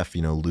Stone and Jeff,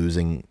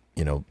 losing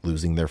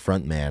their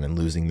front man and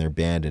losing their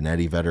band, and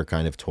Eddie Vedder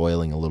kind of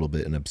toiling a little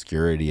bit in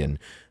obscurity, and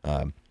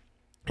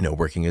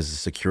working as a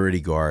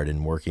security guard,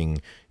 and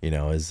working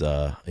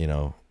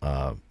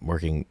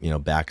working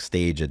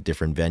backstage at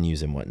different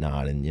venues and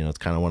whatnot. And it's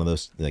kind of one of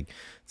those, like,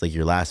 it's like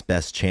your last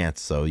best chance,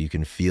 so you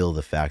can feel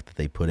the fact that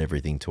they put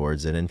everything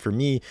towards it. And for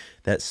me,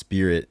 that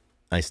spirit,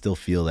 I still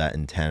feel that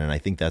in 10, and I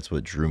think that's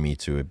what drew me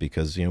to it,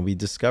 because we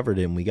discovered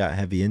it and we got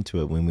heavy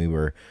into it when we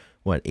were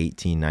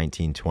 18,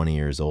 19, 20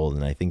 years old.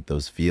 And I think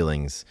those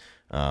feelings,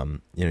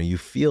 you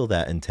feel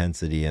that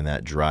intensity and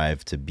that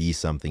drive to be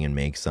something and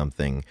make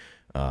something,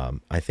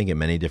 I think at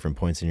many different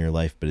points in your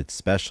life, but it's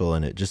special,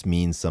 and it just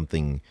means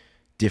something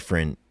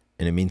different,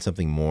 and it means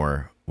something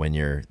more when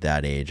you're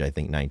that age. I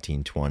think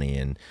 19, 20,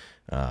 and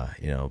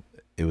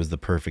it was the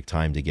perfect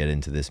time to get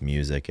into this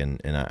music,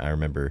 and I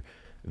remember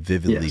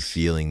vividly Yes.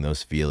 feeling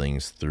those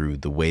feelings through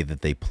the way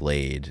that they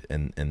played,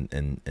 and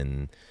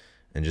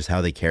just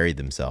how they carried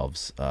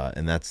themselves,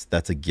 and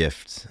that's a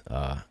gift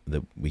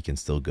that we can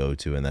still go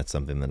to, and that's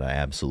something that I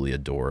absolutely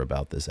adore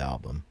about this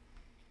album.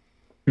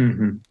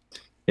 Hmm.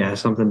 Yeah,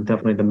 something,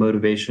 definitely the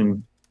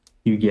motivation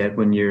you get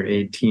when you're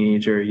a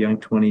teenager, young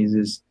 20s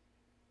is,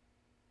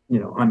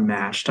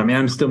 unmatched. I mean,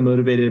 I'm still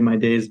motivated in my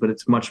days, but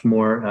it's much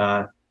more,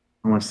 I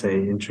want to say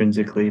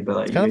intrinsically, but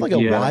like, It's kind of like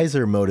a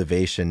wiser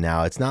motivation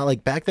now. It's not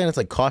like back then. It's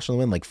like caution the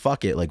wind, like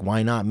fuck it, like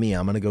why not me?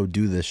 I'm gonna go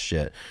do this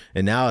shit.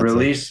 And now it's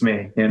release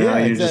like, me,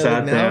 yeah, you're just exactly.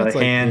 out Now there, it's like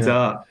like, hands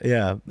up,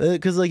 yeah,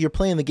 because like you're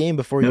playing the game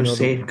before no you know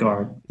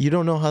safeguard. you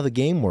don't know how the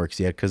game works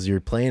yet, because you're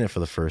playing it for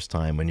the first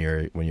time when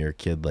you're a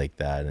kid like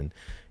that. And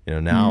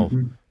now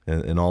Hmm.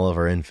 in all of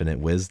our infinite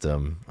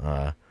wisdom,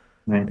 Right.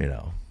 it's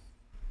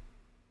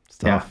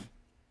Yeah, tough.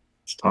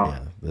 it's tough.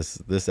 Yeah,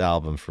 this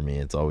album for me,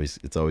 it's always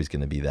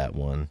going to be that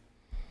one.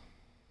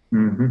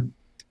 Hmm.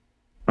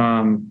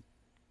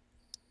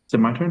 Is it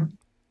my turn?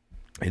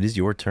 It is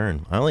your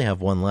turn. I only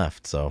have one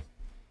left, so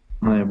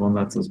I have one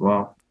that's as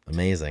well.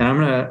 amazing.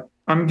 And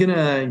I'm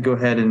gonna go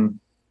ahead and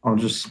I'll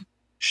just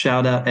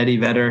shout out Eddie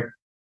Vedder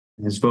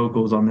and his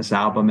vocals on this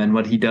album and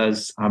what he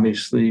does,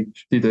 obviously,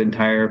 through the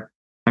entire.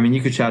 I mean,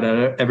 you could shout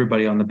out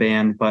everybody on the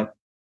band, but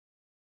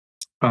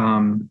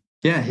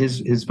yeah,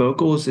 his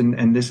vocals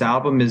and this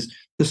album is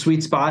the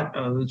sweet spot.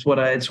 It's what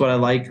I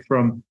like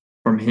from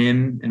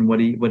him and what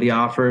he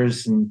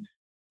offers. And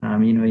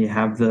you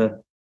have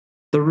the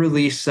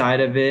release side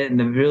of it and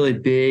the really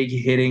big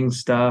hitting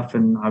stuff,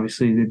 and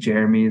obviously the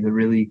Jeremy, the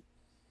really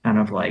kind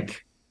of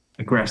like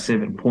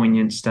aggressive and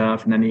poignant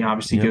stuff, and then he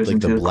obviously goes Like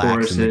into the the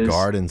Blacks and the choruses,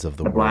 Gardens of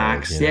the the world.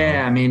 Blacks.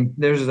 Yeah, I mean,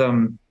 there's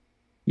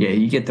yeah,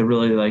 you get the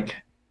really like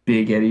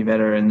big Eddie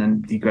Vedder and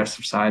then the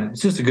aggressive side.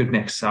 It's just a good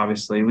mix.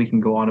 Obviously, we can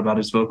go on about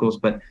his vocals,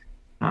 but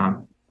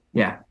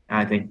yeah,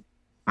 I think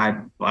I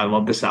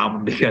love this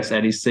album because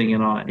Eddie's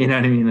singing on it. You know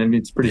what I mean? I mean,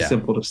 it's pretty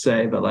simple to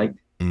say, but like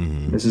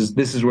this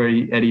is where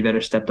Eddie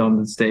Vedder stepped on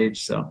the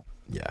stage. So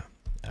yeah,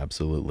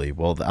 absolutely.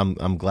 Well,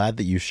 I'm glad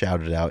that you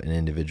shouted out an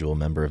individual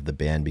member of the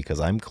band,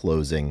 because I'm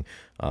closing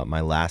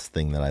my last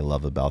thing that I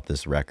love about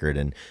this record,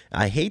 and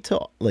I hate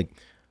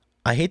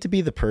to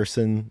be the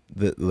person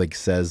that like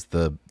says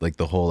the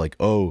whole like,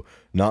 oh,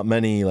 not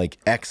many like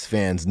X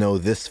fans know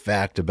this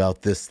fact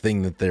about this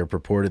thing that they're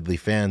purportedly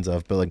fans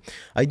of, but like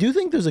I do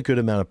think there's a good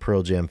amount of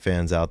Pearl Jam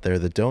fans out there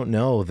that don't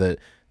know that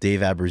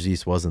Dave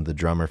Abruzzese wasn't the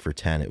drummer for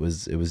 10. It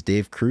was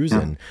Dave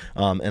Cruzen,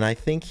 and I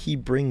think he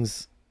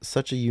brings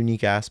such a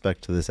unique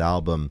aspect to this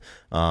album,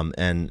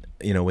 and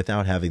you know,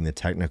 without having the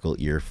technical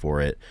ear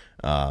for it,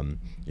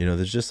 you know,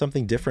 there's just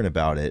something different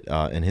about it,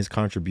 and his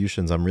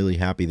contributions. I'm really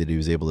happy that he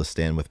was able to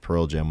stand with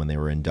Pearl Jam when they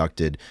were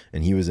inducted,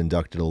 and he was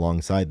inducted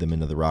alongside them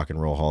into the Rock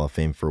and Roll Hall of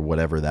Fame for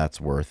whatever that's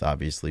worth.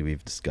 Obviously,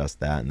 we've discussed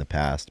that in the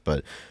past,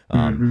 but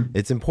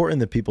it's important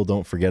that people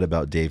don't forget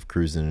about Dave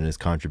Cruzen and his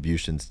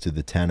contributions to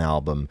the 10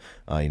 album.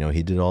 You know,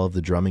 he did all of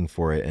the drumming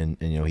for it, and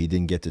you know, he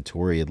didn't get to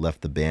tour. He had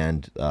left the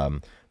band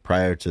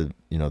prior to,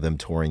 you know, them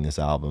touring this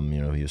album. You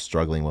know, he was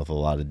struggling with a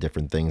lot of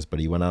different things, but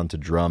he went on to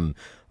drum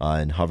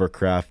in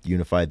Hovercraft,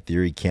 Unified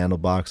Theory,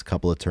 Candlebox, a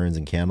couple of turns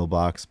in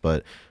Candlebox.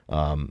 But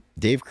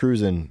Dave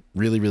Cruzen,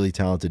 really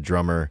talented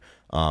drummer,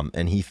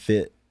 and he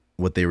fit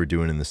what they were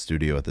doing in the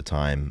studio at the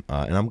time.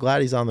 And I'm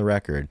glad he's on the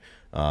record.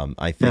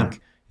 I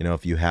think, you know,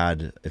 if you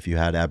had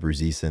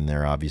Abruzis in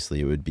there,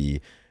 obviously it would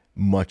be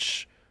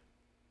much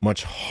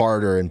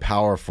harder and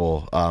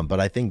powerful, but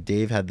I think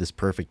Dave had this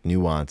perfect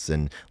nuance,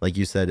 and like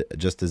you said,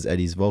 just as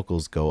Eddie's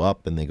vocals go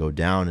up and they go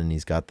down, and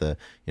he's got the,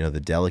 you know,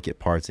 the delicate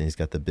parts and he's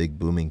got the big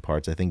booming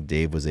parts, I think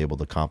Dave was able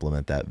to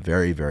complement that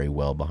very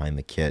well behind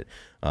the kit,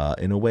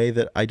 in a way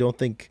that I don't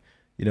think,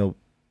 you know,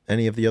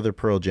 any of the other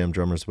Pearl Jam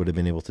drummers would have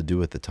been able to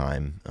do at the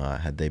time,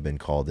 had they been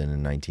called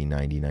in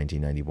 1990,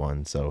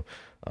 1991. So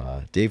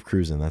Dave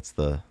Cruzen, that's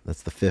the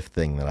fifth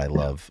thing that I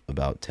love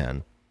about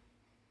 10.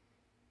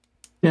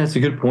 Yeah, it's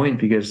a good point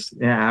because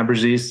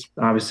Abruzis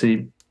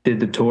obviously did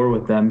the tour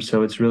with them,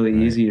 so it's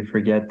really easy to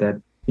forget that,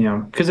 you know,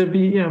 because it'd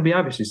be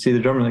obvious. You see the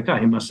drummer like, oh,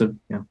 he must have,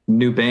 you know,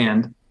 new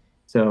band,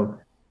 so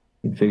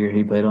you'd figure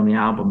he played on the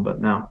album,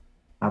 but no,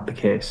 not the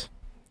case.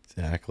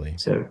 Exactly.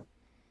 So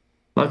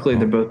luckily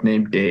they're both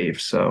named Dave,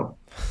 so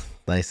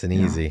nice and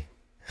easy.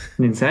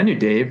 I mean, I knew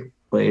Dave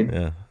played.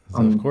 Yeah, so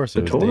on of course the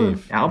it was tour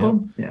Dave.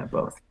 album. Yeah,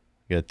 both.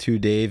 You got two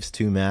Daves,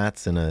 two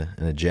Matts, and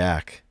a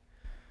Jack.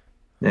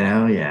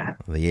 Oh yeah,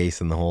 the ace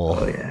in the hole.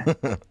 Oh yeah,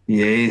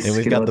 the ace. And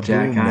we've got the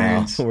boom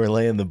now. We're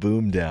laying the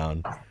boom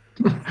down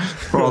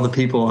for all the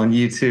people on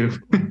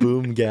YouTube.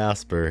 Boom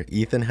Gasper.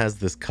 Ethan has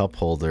this cup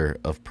holder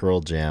of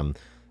Pearl Jam.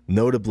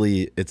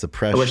 Notably, it's a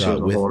press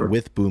shot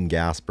with Boom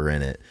Gasper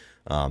in it.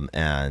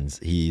 And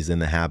he's in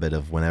the habit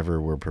of,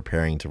 whenever we're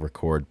preparing to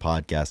record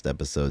podcast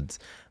episodes,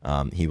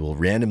 he will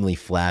randomly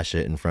flash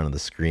it in front of the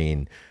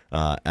screen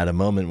at a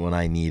moment when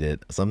I need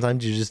it.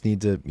 Sometimes you just need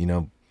to, you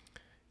know,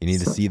 you need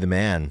to see the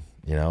man.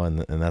 You know, and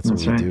that's what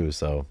we do.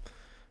 So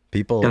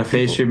people gotta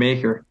face your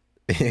maker.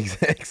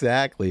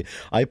 Exactly.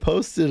 I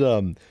posted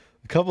a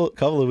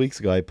couple of weeks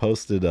ago. I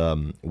posted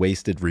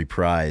 "Wasted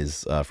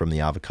Reprise" from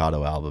the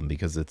Avocado album,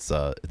 because it's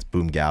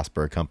Boom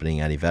Gasper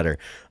accompanying Eddie Vedder.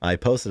 I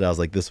posted, I was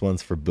like, this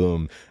one's for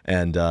Boom,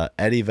 and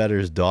Eddie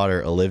Vedder's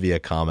daughter Olivia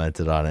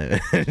commented on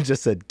it and it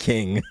just said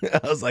 "King."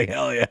 I was like,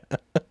 hell yeah.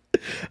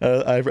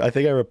 I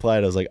think I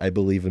replied, I was like, I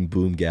believe in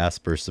Boom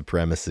Gasper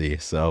supremacy.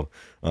 So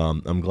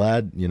I'm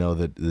glad, you know,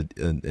 that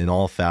in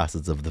all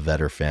facets of the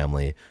Vedder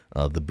family,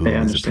 the Boom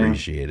is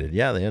appreciated.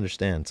 Yeah, they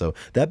understand. So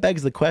that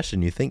begs the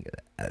question. You think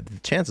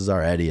chances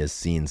are Eddie has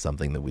seen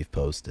something that we've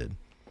posted?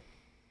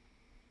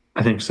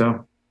 I think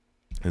so.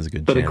 There's a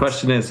good but chance. The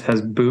question is,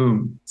 has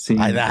Boom seen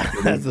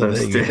that's the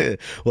thing.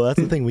 Well, that's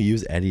the thing. We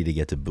use Eddie to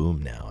get to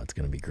Boom now. It's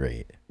going to be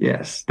great.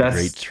 That's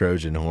great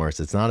Trojan horse.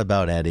 It's not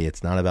about Eddie.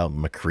 It's not about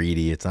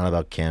McCready. It's not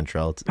about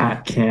Cantrell. It's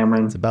Pat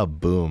Cameron. It's about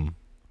Boom.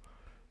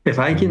 If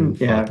I can,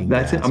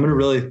 that's it. I'm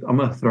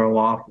gonna throw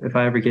off if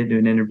I ever get into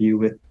an interview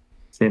with,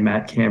 say,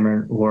 Matt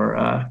Cameron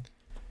or,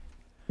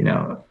 you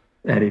know,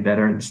 Eddie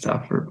Vedder and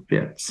stuff, or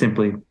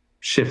simply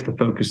shift the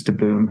focus to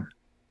Boom.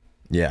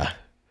 Yeah.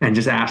 And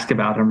just ask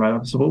about him right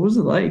up. So what was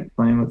it like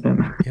playing with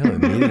him?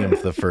 Meeting him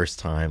for the first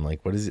time.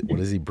 Like, what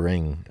does he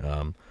bring?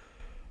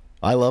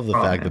 I love the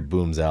fact that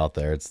Boom's out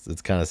there.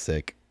 It's kind of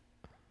sick.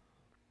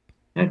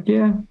 Heck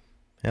yeah.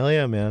 Hell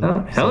yeah,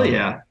 man. Hell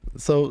yeah.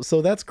 So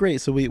that's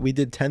great. So we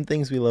did 10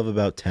 things we love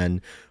about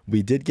 10.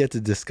 We did get to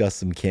discuss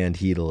some Canned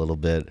Heat a little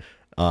bit.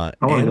 I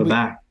want to go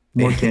back.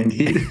 More Canned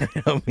Heat.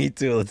 Me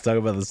too. Let's talk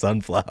about the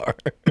sunflower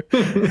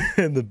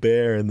and the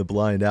bear and the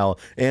blind owl.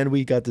 And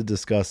we got to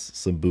discuss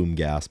some Boom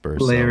Gasper.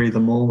 Larry the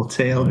Mole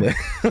Taylor.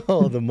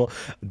 Oh, the mole.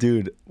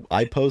 Dude,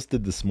 I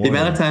posted this morning. The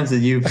amount of times that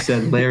you've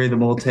said Larry the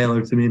Mole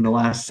Taylor to me in the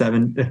last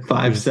 7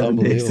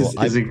 days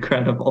is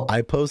incredible.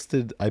 I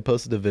posted a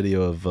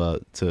video of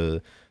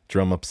to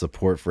drum up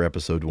support for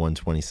episode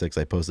 126.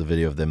 I posted a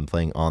video of them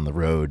playing On the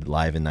Road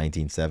live in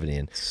 1970.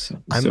 And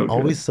I'm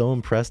always so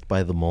impressed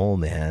by the mole,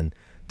 man.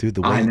 Dude,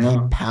 the way he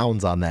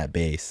pounds on that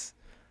bass.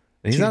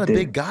 And he's not a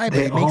big guy, but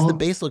it makes the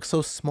bass look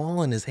so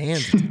small in his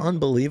hands. It's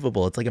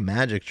unbelievable. It's like a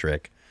magic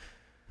trick.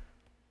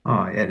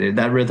 Oh, yeah, dude.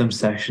 That rhythm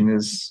section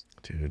is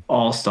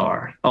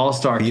all-star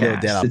cast.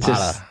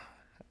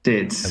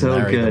 It's so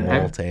Larry good. The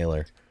Mole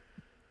Taylor.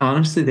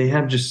 Honestly, they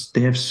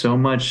have so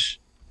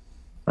much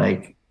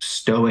like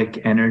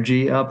stoic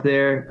energy up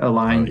there,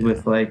 aligned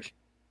with like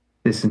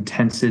this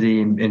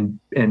intensity and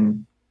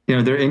you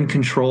know, they're in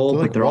control,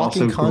 but they're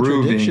also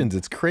contradictions. grooving.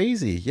 It's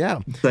crazy. Yeah.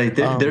 It's like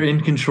they're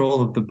in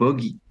control of the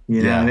boogie,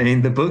 You know, Yeah. I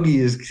mean, the boogie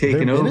is They're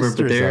taking over, but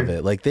ministers they're of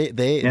it. Like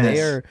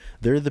yes,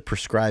 they're the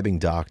prescribing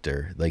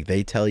doctor. Like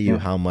they tell you yeah.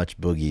 how much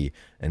boogie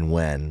and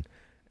when,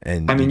 I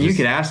and you mean, you could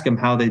just ask them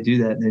how they do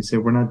that, and they say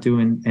we're not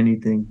doing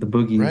anything. The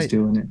boogie is right.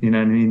 doing it. You know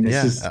what I mean? This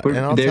Yeah, is and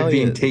I'll they're tell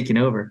being you, taken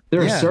over.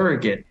 They're a yeah,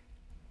 surrogate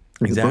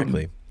for the boogie.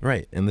 exactly.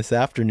 Right. And this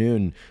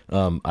afternoon,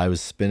 I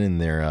was spinning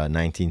their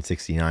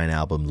 1969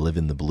 album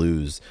 "Livin' the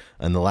Blues,"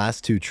 and the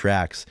last two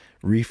tracks,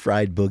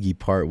 "Refried Boogie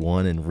Part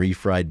 1" and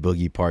 "Refried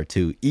Boogie Part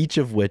 2," each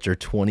of which are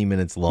 20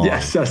 minutes long.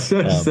 Yes, I was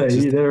going to say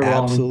Just they're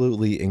long.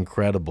 absolutely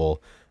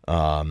incredible.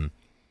 Um,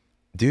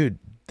 Dude,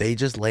 they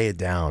just lay it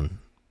down.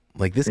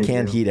 Like this They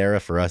canned do. heat era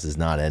for us is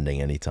not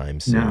ending anytime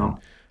soon. No,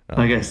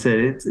 like I said,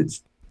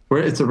 it's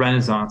a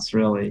renaissance,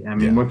 really. I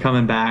mean, Yeah. we're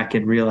coming back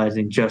and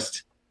realizing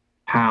just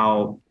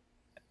how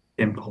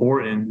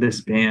important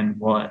this band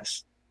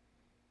was.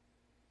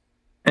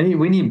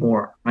 We need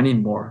more. I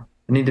need more.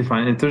 I need to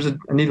find if there's a.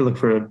 I need to look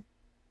for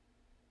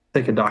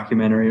like a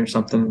documentary or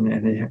something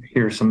and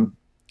hear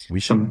We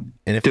should, some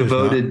and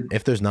devoted.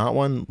 if there's not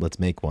one, let's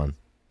make one.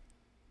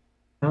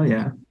 Oh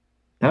yeah,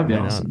 that'd be Why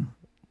not? awesome.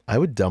 I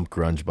would dump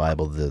Grunge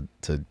Bible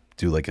to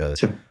do like a.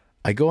 To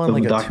I go on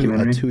film like a a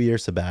documentary. 2 year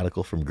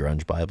sabbatical from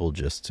Grunge Bible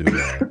just to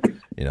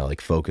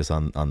like focus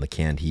on the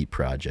canned heat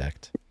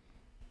project.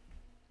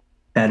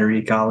 Better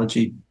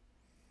ecology.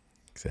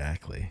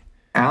 Exactly.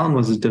 Alan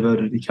was a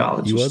devoted He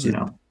ecologist, was you a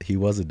know. he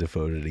was a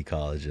devoted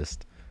ecologist.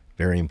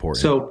 Very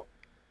important. So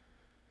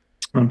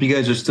if you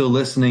guys are still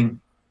listening,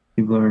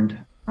 you've learned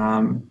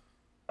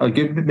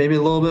maybe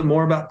a little bit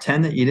more about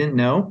 10 that you didn't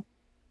know.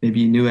 Maybe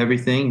you knew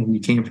everything and you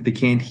came for the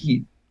canned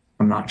heat.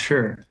 I'm not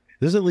sure.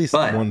 There's at least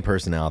But one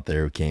person out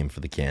there who came for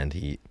the canned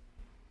heat.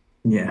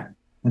 yeah,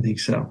 I think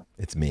so.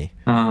 It's me.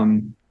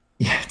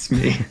 Yeah, it's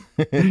me.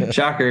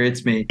 Shocker,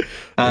 it's me.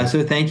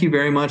 So thank you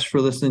very much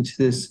for listening to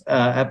this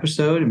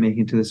episode and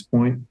making it to this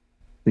point.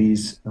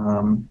 Please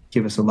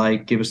give us a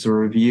like, give us a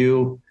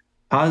review,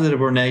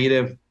 positive or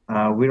negative.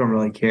 We don't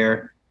really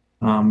care.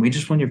 We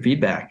just want your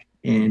feedback.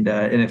 And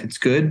if it's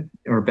good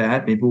or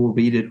bad, maybe we'll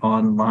read it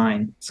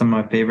online. Some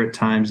of my favorite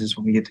times is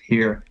when we get to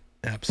hear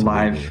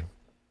Absolutely.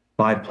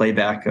 live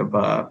playback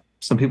of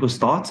some people's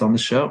thoughts on the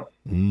show.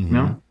 Mm-hmm. You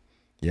know?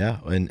 Yeah,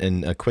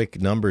 and a quick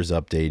numbers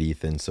update,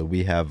 Ethan. So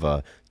we have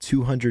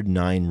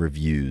 209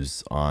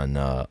 reviews on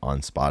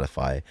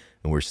Spotify,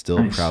 and we're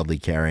still Nice. proudly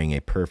carrying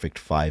a perfect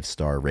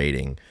 5-star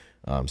rating.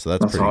 So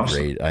that's pretty awesome.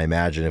 great. I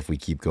imagine if we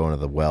keep going to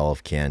the well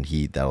of canned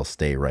heat, that'll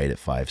stay right at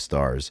 5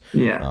 stars.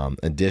 Yeah.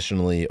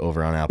 Additionally,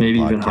 over on Apple Maybe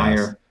Podcasts, even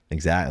higher.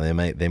 exactly,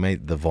 they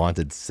might the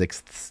vaunted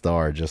 6th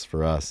star just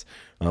for us.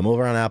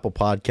 Over on Apple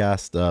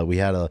Podcast, we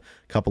had a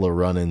couple of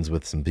run-ins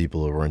with some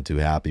people who weren't too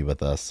happy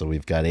with us, so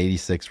we've got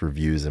 86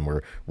 reviews, and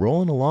we're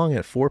rolling along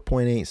at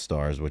 4.8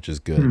 stars, which is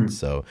good.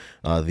 So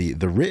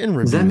the written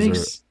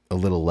reviews are a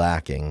little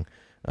lacking.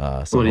 So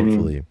What do you mean?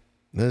 hopefully,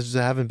 there just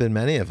haven't been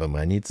many of them.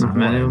 I need some Not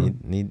more. many I of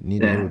them?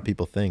 need to hear what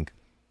people think.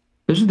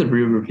 Those are the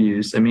real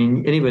reviews. I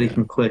mean, anybody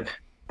can click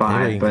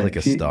buy, Anybody can but click a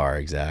if you- star,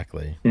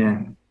 exactly.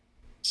 Yeah.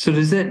 So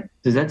does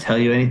that tell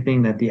you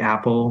anything that the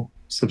Apple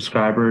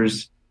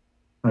subscribers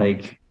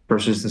like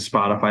versus the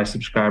Spotify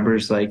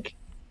subscribers? Like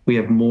we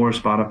have more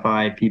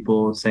Spotify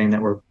people saying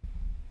that we're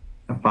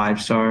a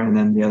 5-star, and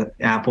then the other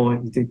Apple.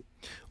 You think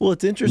Well,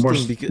 it's interesting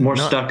more because more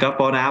stuck up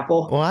on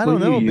Apple? Well, I What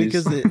don't do know you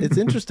use? because it's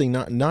interesting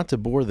not to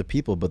bore the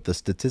people, but the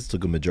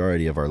statistical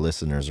majority of our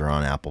listeners are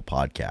on Apple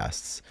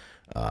Podcasts.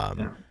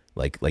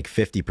 Like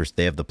 50%,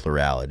 they have the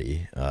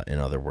plurality. In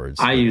other words,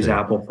 I use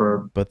Apple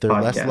for, but they're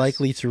less podcasts.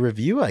 likely to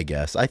review, I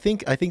guess. I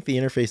think the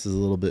interface is a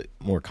little bit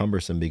more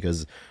cumbersome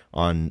because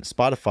on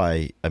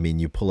Spotify, I mean,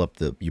 you pull up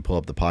the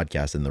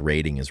podcast and the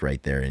rating is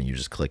right there, and you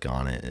just click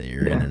on it, and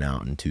you're in and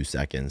out in 2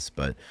 seconds.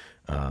 But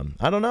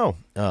I don't know.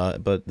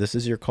 But this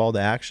is your call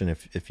to action.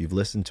 If you've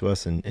listened to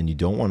us and you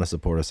don't want to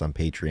support us on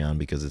Patreon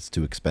because it's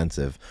too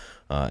expensive,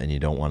 and you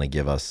don't want to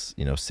give us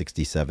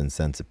 67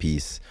 cents a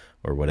piece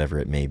or whatever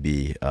it may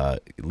be,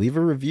 leave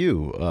a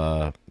review.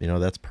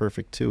 That's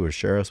perfect too. Or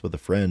share us with a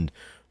friend.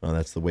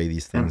 That's the way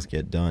these things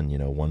get done,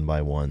 one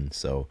by one.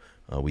 So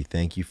we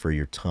thank you for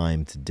your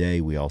time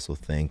today. We also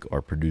thank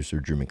our producer,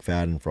 Drew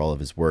McFadden, for all of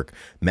his work.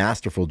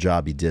 Masterful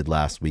job he did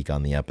last week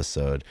on the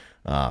episode.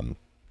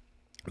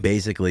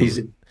 Basically,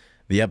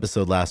 the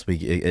episode last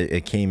week,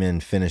 it came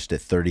in, finished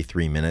at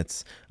 33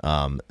 minutes.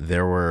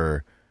 There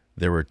were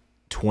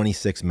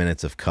 26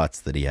 minutes of cuts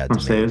that he had to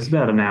make. It was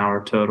about an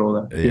hour total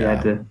that he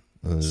had to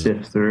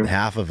sift through.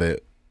 Half of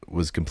it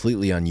was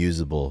completely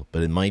unusable,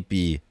 but it might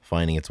be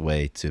finding its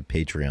way to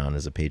Patreon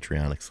as a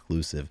Patreon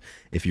exclusive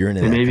if you're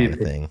into that kind of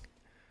thing.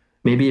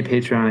 Maybe a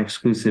Patreon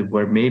exclusive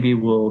where maybe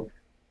we'll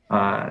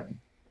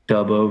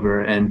dub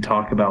over and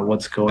talk about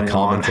what's going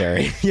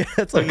commentary. on. Yeah,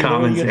 it's like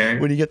commentary.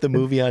 When you get the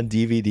movie on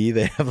DVD,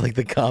 they have like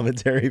the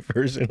commentary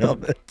version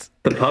of it.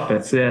 The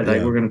puppets, yeah.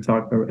 Like we're going to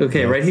talk about.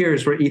 Okay, right here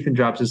is where Ethan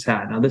drops his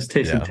hat. Now this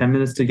takes him 10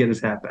 minutes to get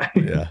his hat back.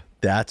 Yeah,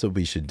 that's what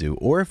we should do.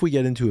 Or if we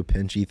get into a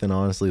pinch, Ethan,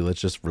 honestly,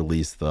 let's just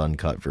release the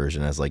uncut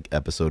version as like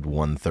episode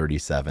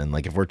 137.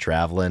 Like if we're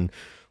traveling,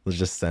 let's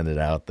just send it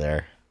out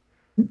there.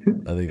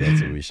 I think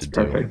that's what we It's should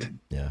do. perfect.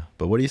 Yeah.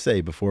 But what do you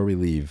say before we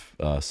leave?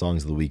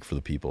 Songs of the week for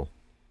the people.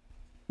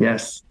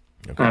 Yes,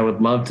 I Okay.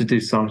 would love to do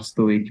songs of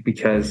the week Great.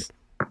 because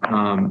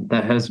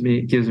that has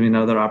me gives me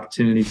another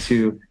opportunity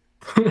to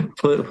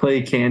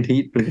play canned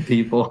heat for the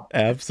people.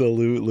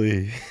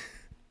 Absolutely.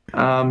 What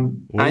are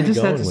I you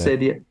just have going to with?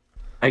 say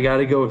I got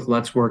to go with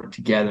 "Let's Work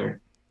Together,"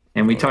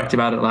 and we Oh talked yeah.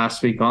 about it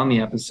last week on the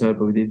episode,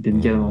 but we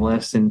didn't get on the Hmm.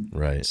 list. And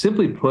Right.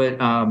 simply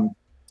put,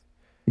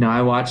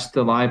 I watched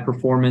the live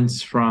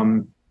performance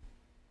from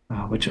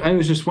which I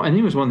was just I think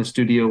it was one of the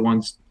studio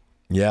ones.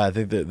 Yeah, I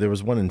think that there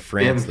was one in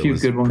They have a France that few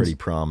was good pretty ones.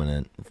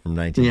 prominent from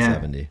Yeah,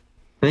 1970.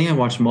 I think I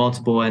watched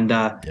multiple, and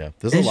Yeah,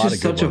 there's a it's lot of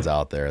just good such ones a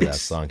out there. That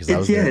song because that it's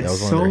was their yeah, that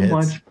it's was one of their so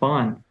hits. much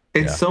fun.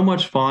 It's Yeah. so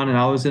much fun, and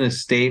I was in a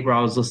state where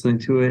I was listening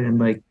to it, and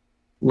like,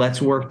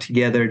 let's work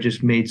together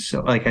just made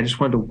so like I just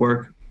wanted to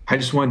work. I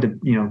just wanted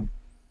to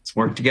let's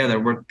work together,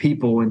 work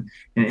people,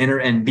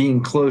 and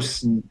being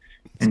close It's and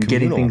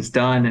getting communal. things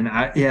done. And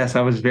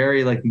I was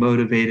very like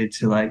motivated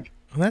to like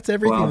And that's go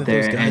everything out that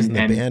those there guys in the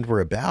and band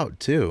were about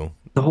too.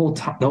 the whole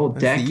time, the whole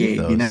That's the decade,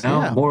 ethos.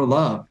 Yeah. more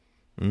love.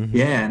 Hmm.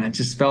 Yeah, and it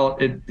just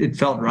felt it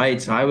felt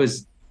right. So I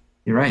was,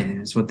 you're right.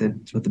 It's what the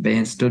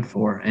band stood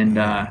for, and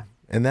Yeah.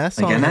 And that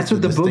song again, has that's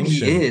the what the boogie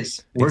distinction.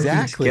 is, working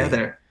Exactly.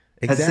 together.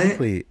 That's it.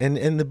 Exactly.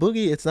 And the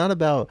boogie, it's not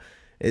about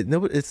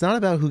no, it's not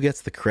about who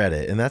gets the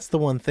credit. And that's the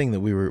one thing that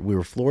we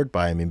were floored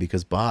by. I mean,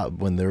 because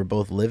Bob, when they were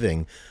both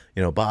living,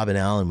 Bob and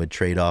Alan would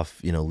trade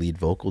off, lead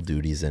vocal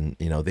duties, and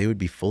they would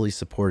be fully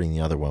supporting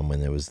the other one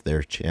when it was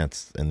their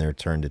chance and their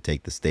turn to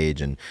take the stage.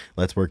 And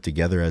Let's Work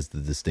Together has the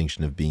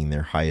distinction of being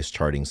their highest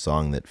charting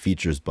song that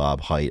features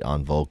Bob Haidt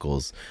on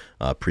vocals.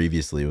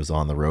 Previously, it was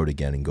On the Road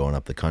Again and Going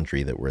Up the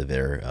Country that were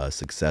their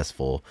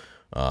successful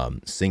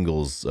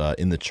singles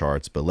in the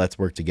charts, but Let's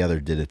Work Together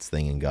did its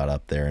thing and got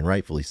up there, and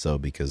rightfully so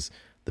because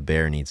the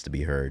bear needs to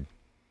be heard.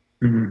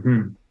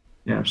 Hmm.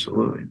 Yeah,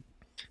 absolutely.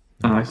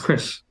 Nice.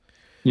 Chris,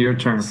 your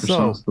turn for So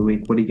songs of the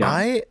week. What do you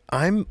got?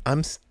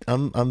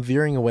 I'm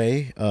veering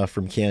away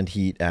from Canned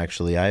Heat.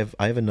 Actually, I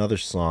have another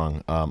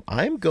song.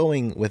 I'm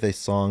going with a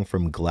song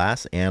from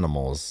Glass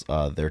Animals,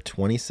 their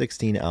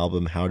 2016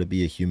 album How to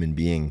Be a Human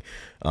Being.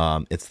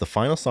 It's the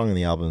final song on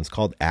the album. It's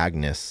called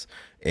Agnes,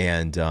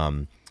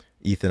 and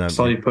Ethan,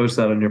 Saw you post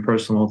that on your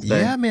personal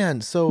today. yeah,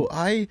 man. So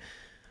I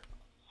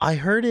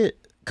heard it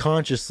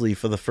consciously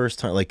for the first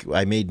time. Like,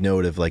 I made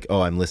note of like,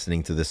 oh, I'm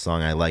listening to this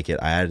song, I like it.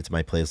 I added it to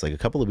my playlist like a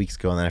couple of weeks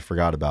ago, and then I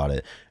forgot about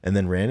it. And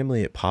then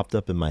randomly it popped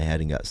up in my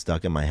head and got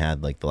stuck in my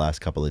head like the last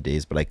couple of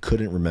days, but I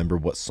couldn't remember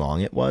what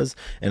song it was,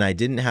 and I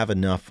didn't have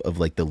enough of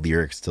like the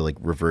lyrics to like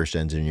reverse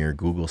engineer,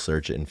 Google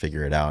search it and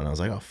figure it out. And I was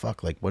like, oh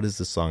fuck, like what is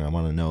this song? I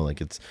want to know.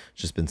 Like, it's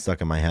just been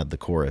stuck in my head, the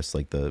chorus,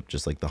 like the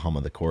hum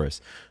of the chorus.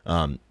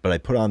 But I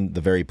put on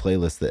the very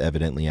playlist that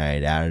evidently I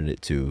had added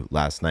it to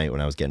last night when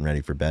I was getting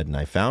ready for bed, and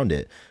I found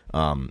it.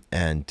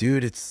 And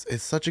dude, it's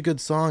such a good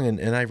song.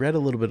 And I read a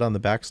little bit on the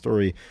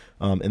backstory.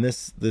 And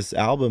this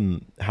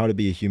album, How to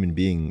Be a Human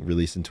Being,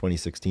 released in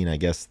 2016. I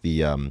guess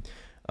the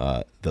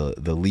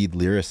lead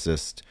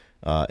lyricist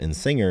and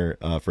singer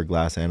for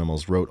Glass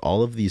Animals wrote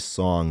all of these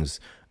songs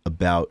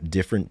about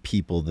different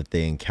people that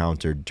they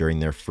encountered during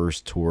their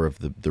first tour of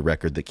the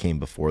record that came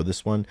before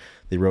this one.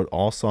 They wrote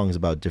all songs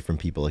about different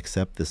people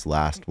except this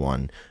last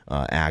one,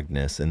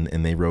 Agnes, and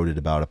they wrote it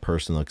about a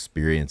personal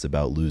experience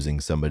about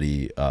losing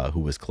somebody who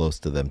was close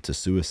to them to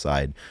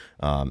suicide.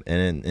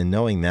 And in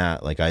knowing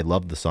that, like, I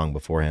loved the song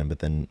beforehand, but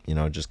then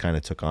it just kind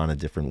of took on a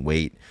different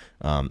weight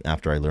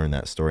after I learned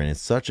that story. And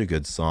it's such a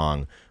good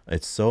song.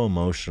 It's so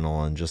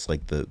emotional, and just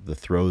like the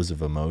throes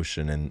of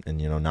emotion, and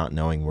not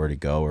knowing where to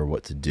go or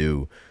what to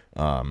do.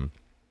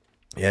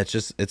 Yeah,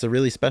 it's a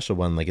really special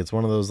one. Like, it's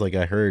one of those, like,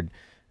 I heard,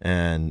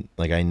 and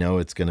like I know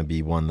it's gonna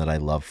be one that I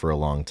love for a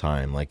long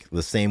time. Like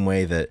the same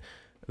way that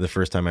the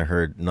first time I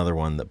heard another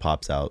one that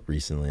pops out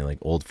recently, like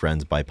Old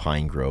Friends by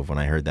Pine Grove, when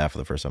I heard that for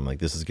the first time, I'm like,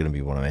 this is gonna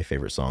be one of my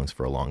favorite songs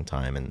for a long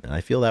time. And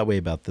I feel that way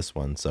about this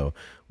one. So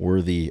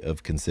worthy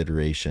of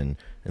consideration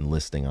and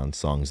listing on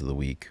songs of the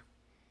week.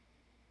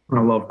 I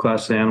love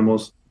Class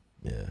Animals.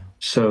 Yeah.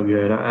 So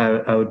good.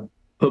 I would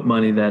put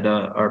money that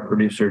our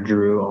producer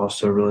Drew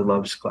also really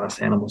loves Glass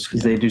Animals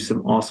because Yeah. they do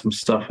some awesome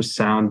stuff with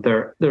sound.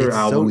 Their It's so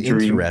album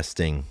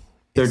interesting.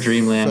 their It's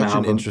Dreamland such an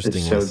album is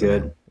interesting so good.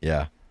 listening.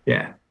 Yeah.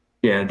 Yeah,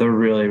 yeah, they're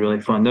really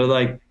really fun. They're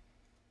like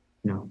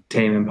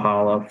Tame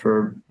Impala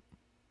for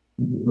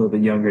a little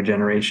bit younger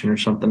generation or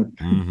something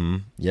Mm-hmm.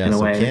 Yeah. in a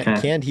So way. Kind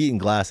of Canned Heat and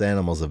Glass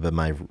Animals have been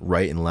my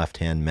right and left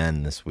hand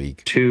men this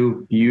week.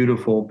 two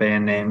beautiful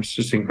band names,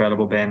 just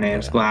incredible band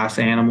names: Yeah. Glass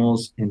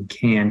Animals and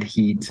Canned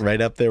Heat. Right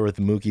up there with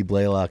Mookie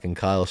Blaylock and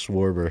Kyle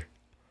Schwarber.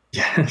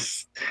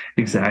 Yes,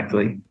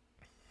 exactly.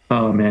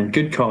 Oh man,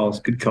 good calls,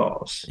 good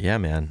calls. Yeah,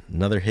 man.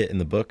 Another hit in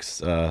the books.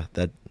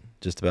 That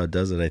just about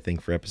does it, I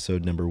think, for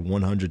episode number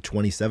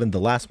 127. The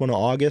last one of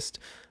August.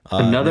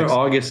 Another Next,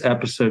 August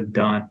episode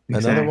done.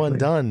 another one Exactly.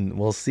 done.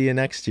 We'll see you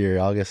next year,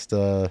 August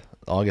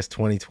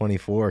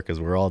 2024, because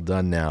we're all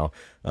done now.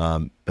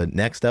 But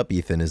next up,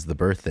 Ethan, is the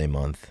birthday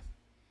month.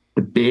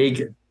 The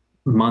big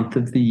month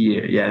of the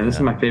year. Yeah, this is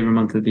Yeah. my favorite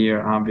month of the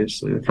year,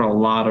 obviously, for a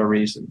lot of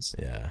reasons.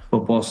 Yeah.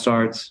 Football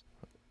starts,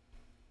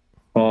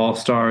 fall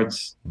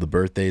starts, The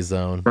birthday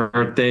zone.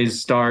 birthdays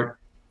start.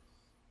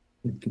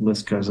 The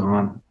list goes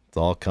on. It's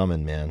all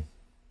coming, man.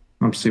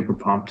 I'm super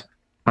pumped.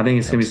 I think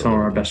it's going to be some of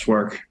our Absolutely. best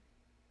work.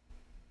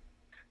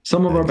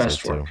 Some of I our think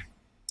best so work. too.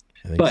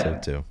 I think so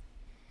But too.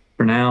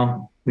 for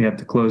now, we have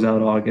to close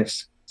out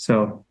August.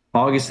 So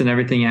August and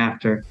everything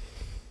after.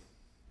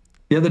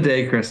 The other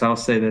day, Chris, I'll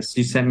say this.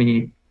 You sent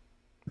me,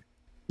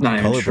 not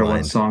even sure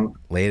what Colorblind. song.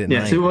 Late at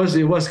Yes, night.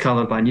 it was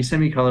Colorblind. You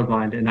sent me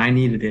Colorblind, and I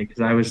needed it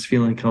because I was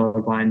feeling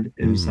colorblind.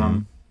 It was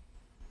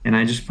and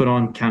I just put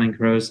on Counting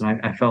Crows,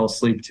 and I fell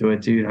asleep to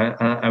it, dude.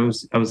 I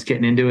was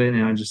getting into it,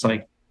 and I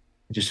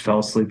just fell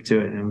asleep to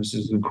it, and it was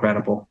just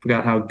incredible.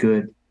 Forgot how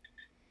good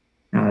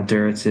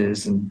Duritz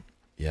is, and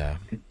Yeah.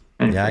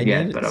 I didn't Yeah, I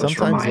forget, need but it. I was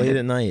Sometimes late reminded.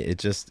 at night,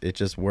 it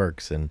just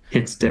works. And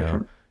It's you know,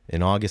 different.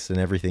 in August and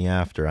everything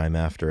after, I'm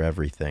after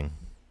everything.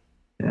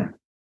 Yeah.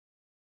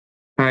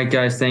 All right,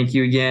 guys. Thank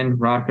you again.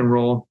 Rock and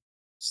roll.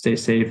 Stay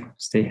safe.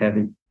 Stay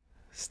heavy.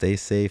 Stay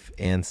safe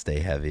and stay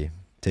heavy.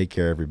 Take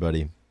care,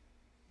 everybody.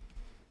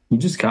 You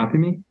just copy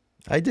me?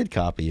 I did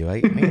copy you.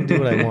 I can do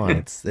what I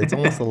want. It's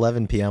almost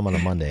 11 p.m. on a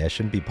Monday. I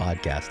shouldn't be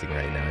podcasting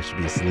right now. I should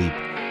be asleep.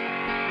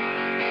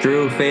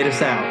 Drew, fade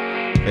us out.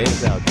 Fade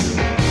us out,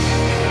 Drew.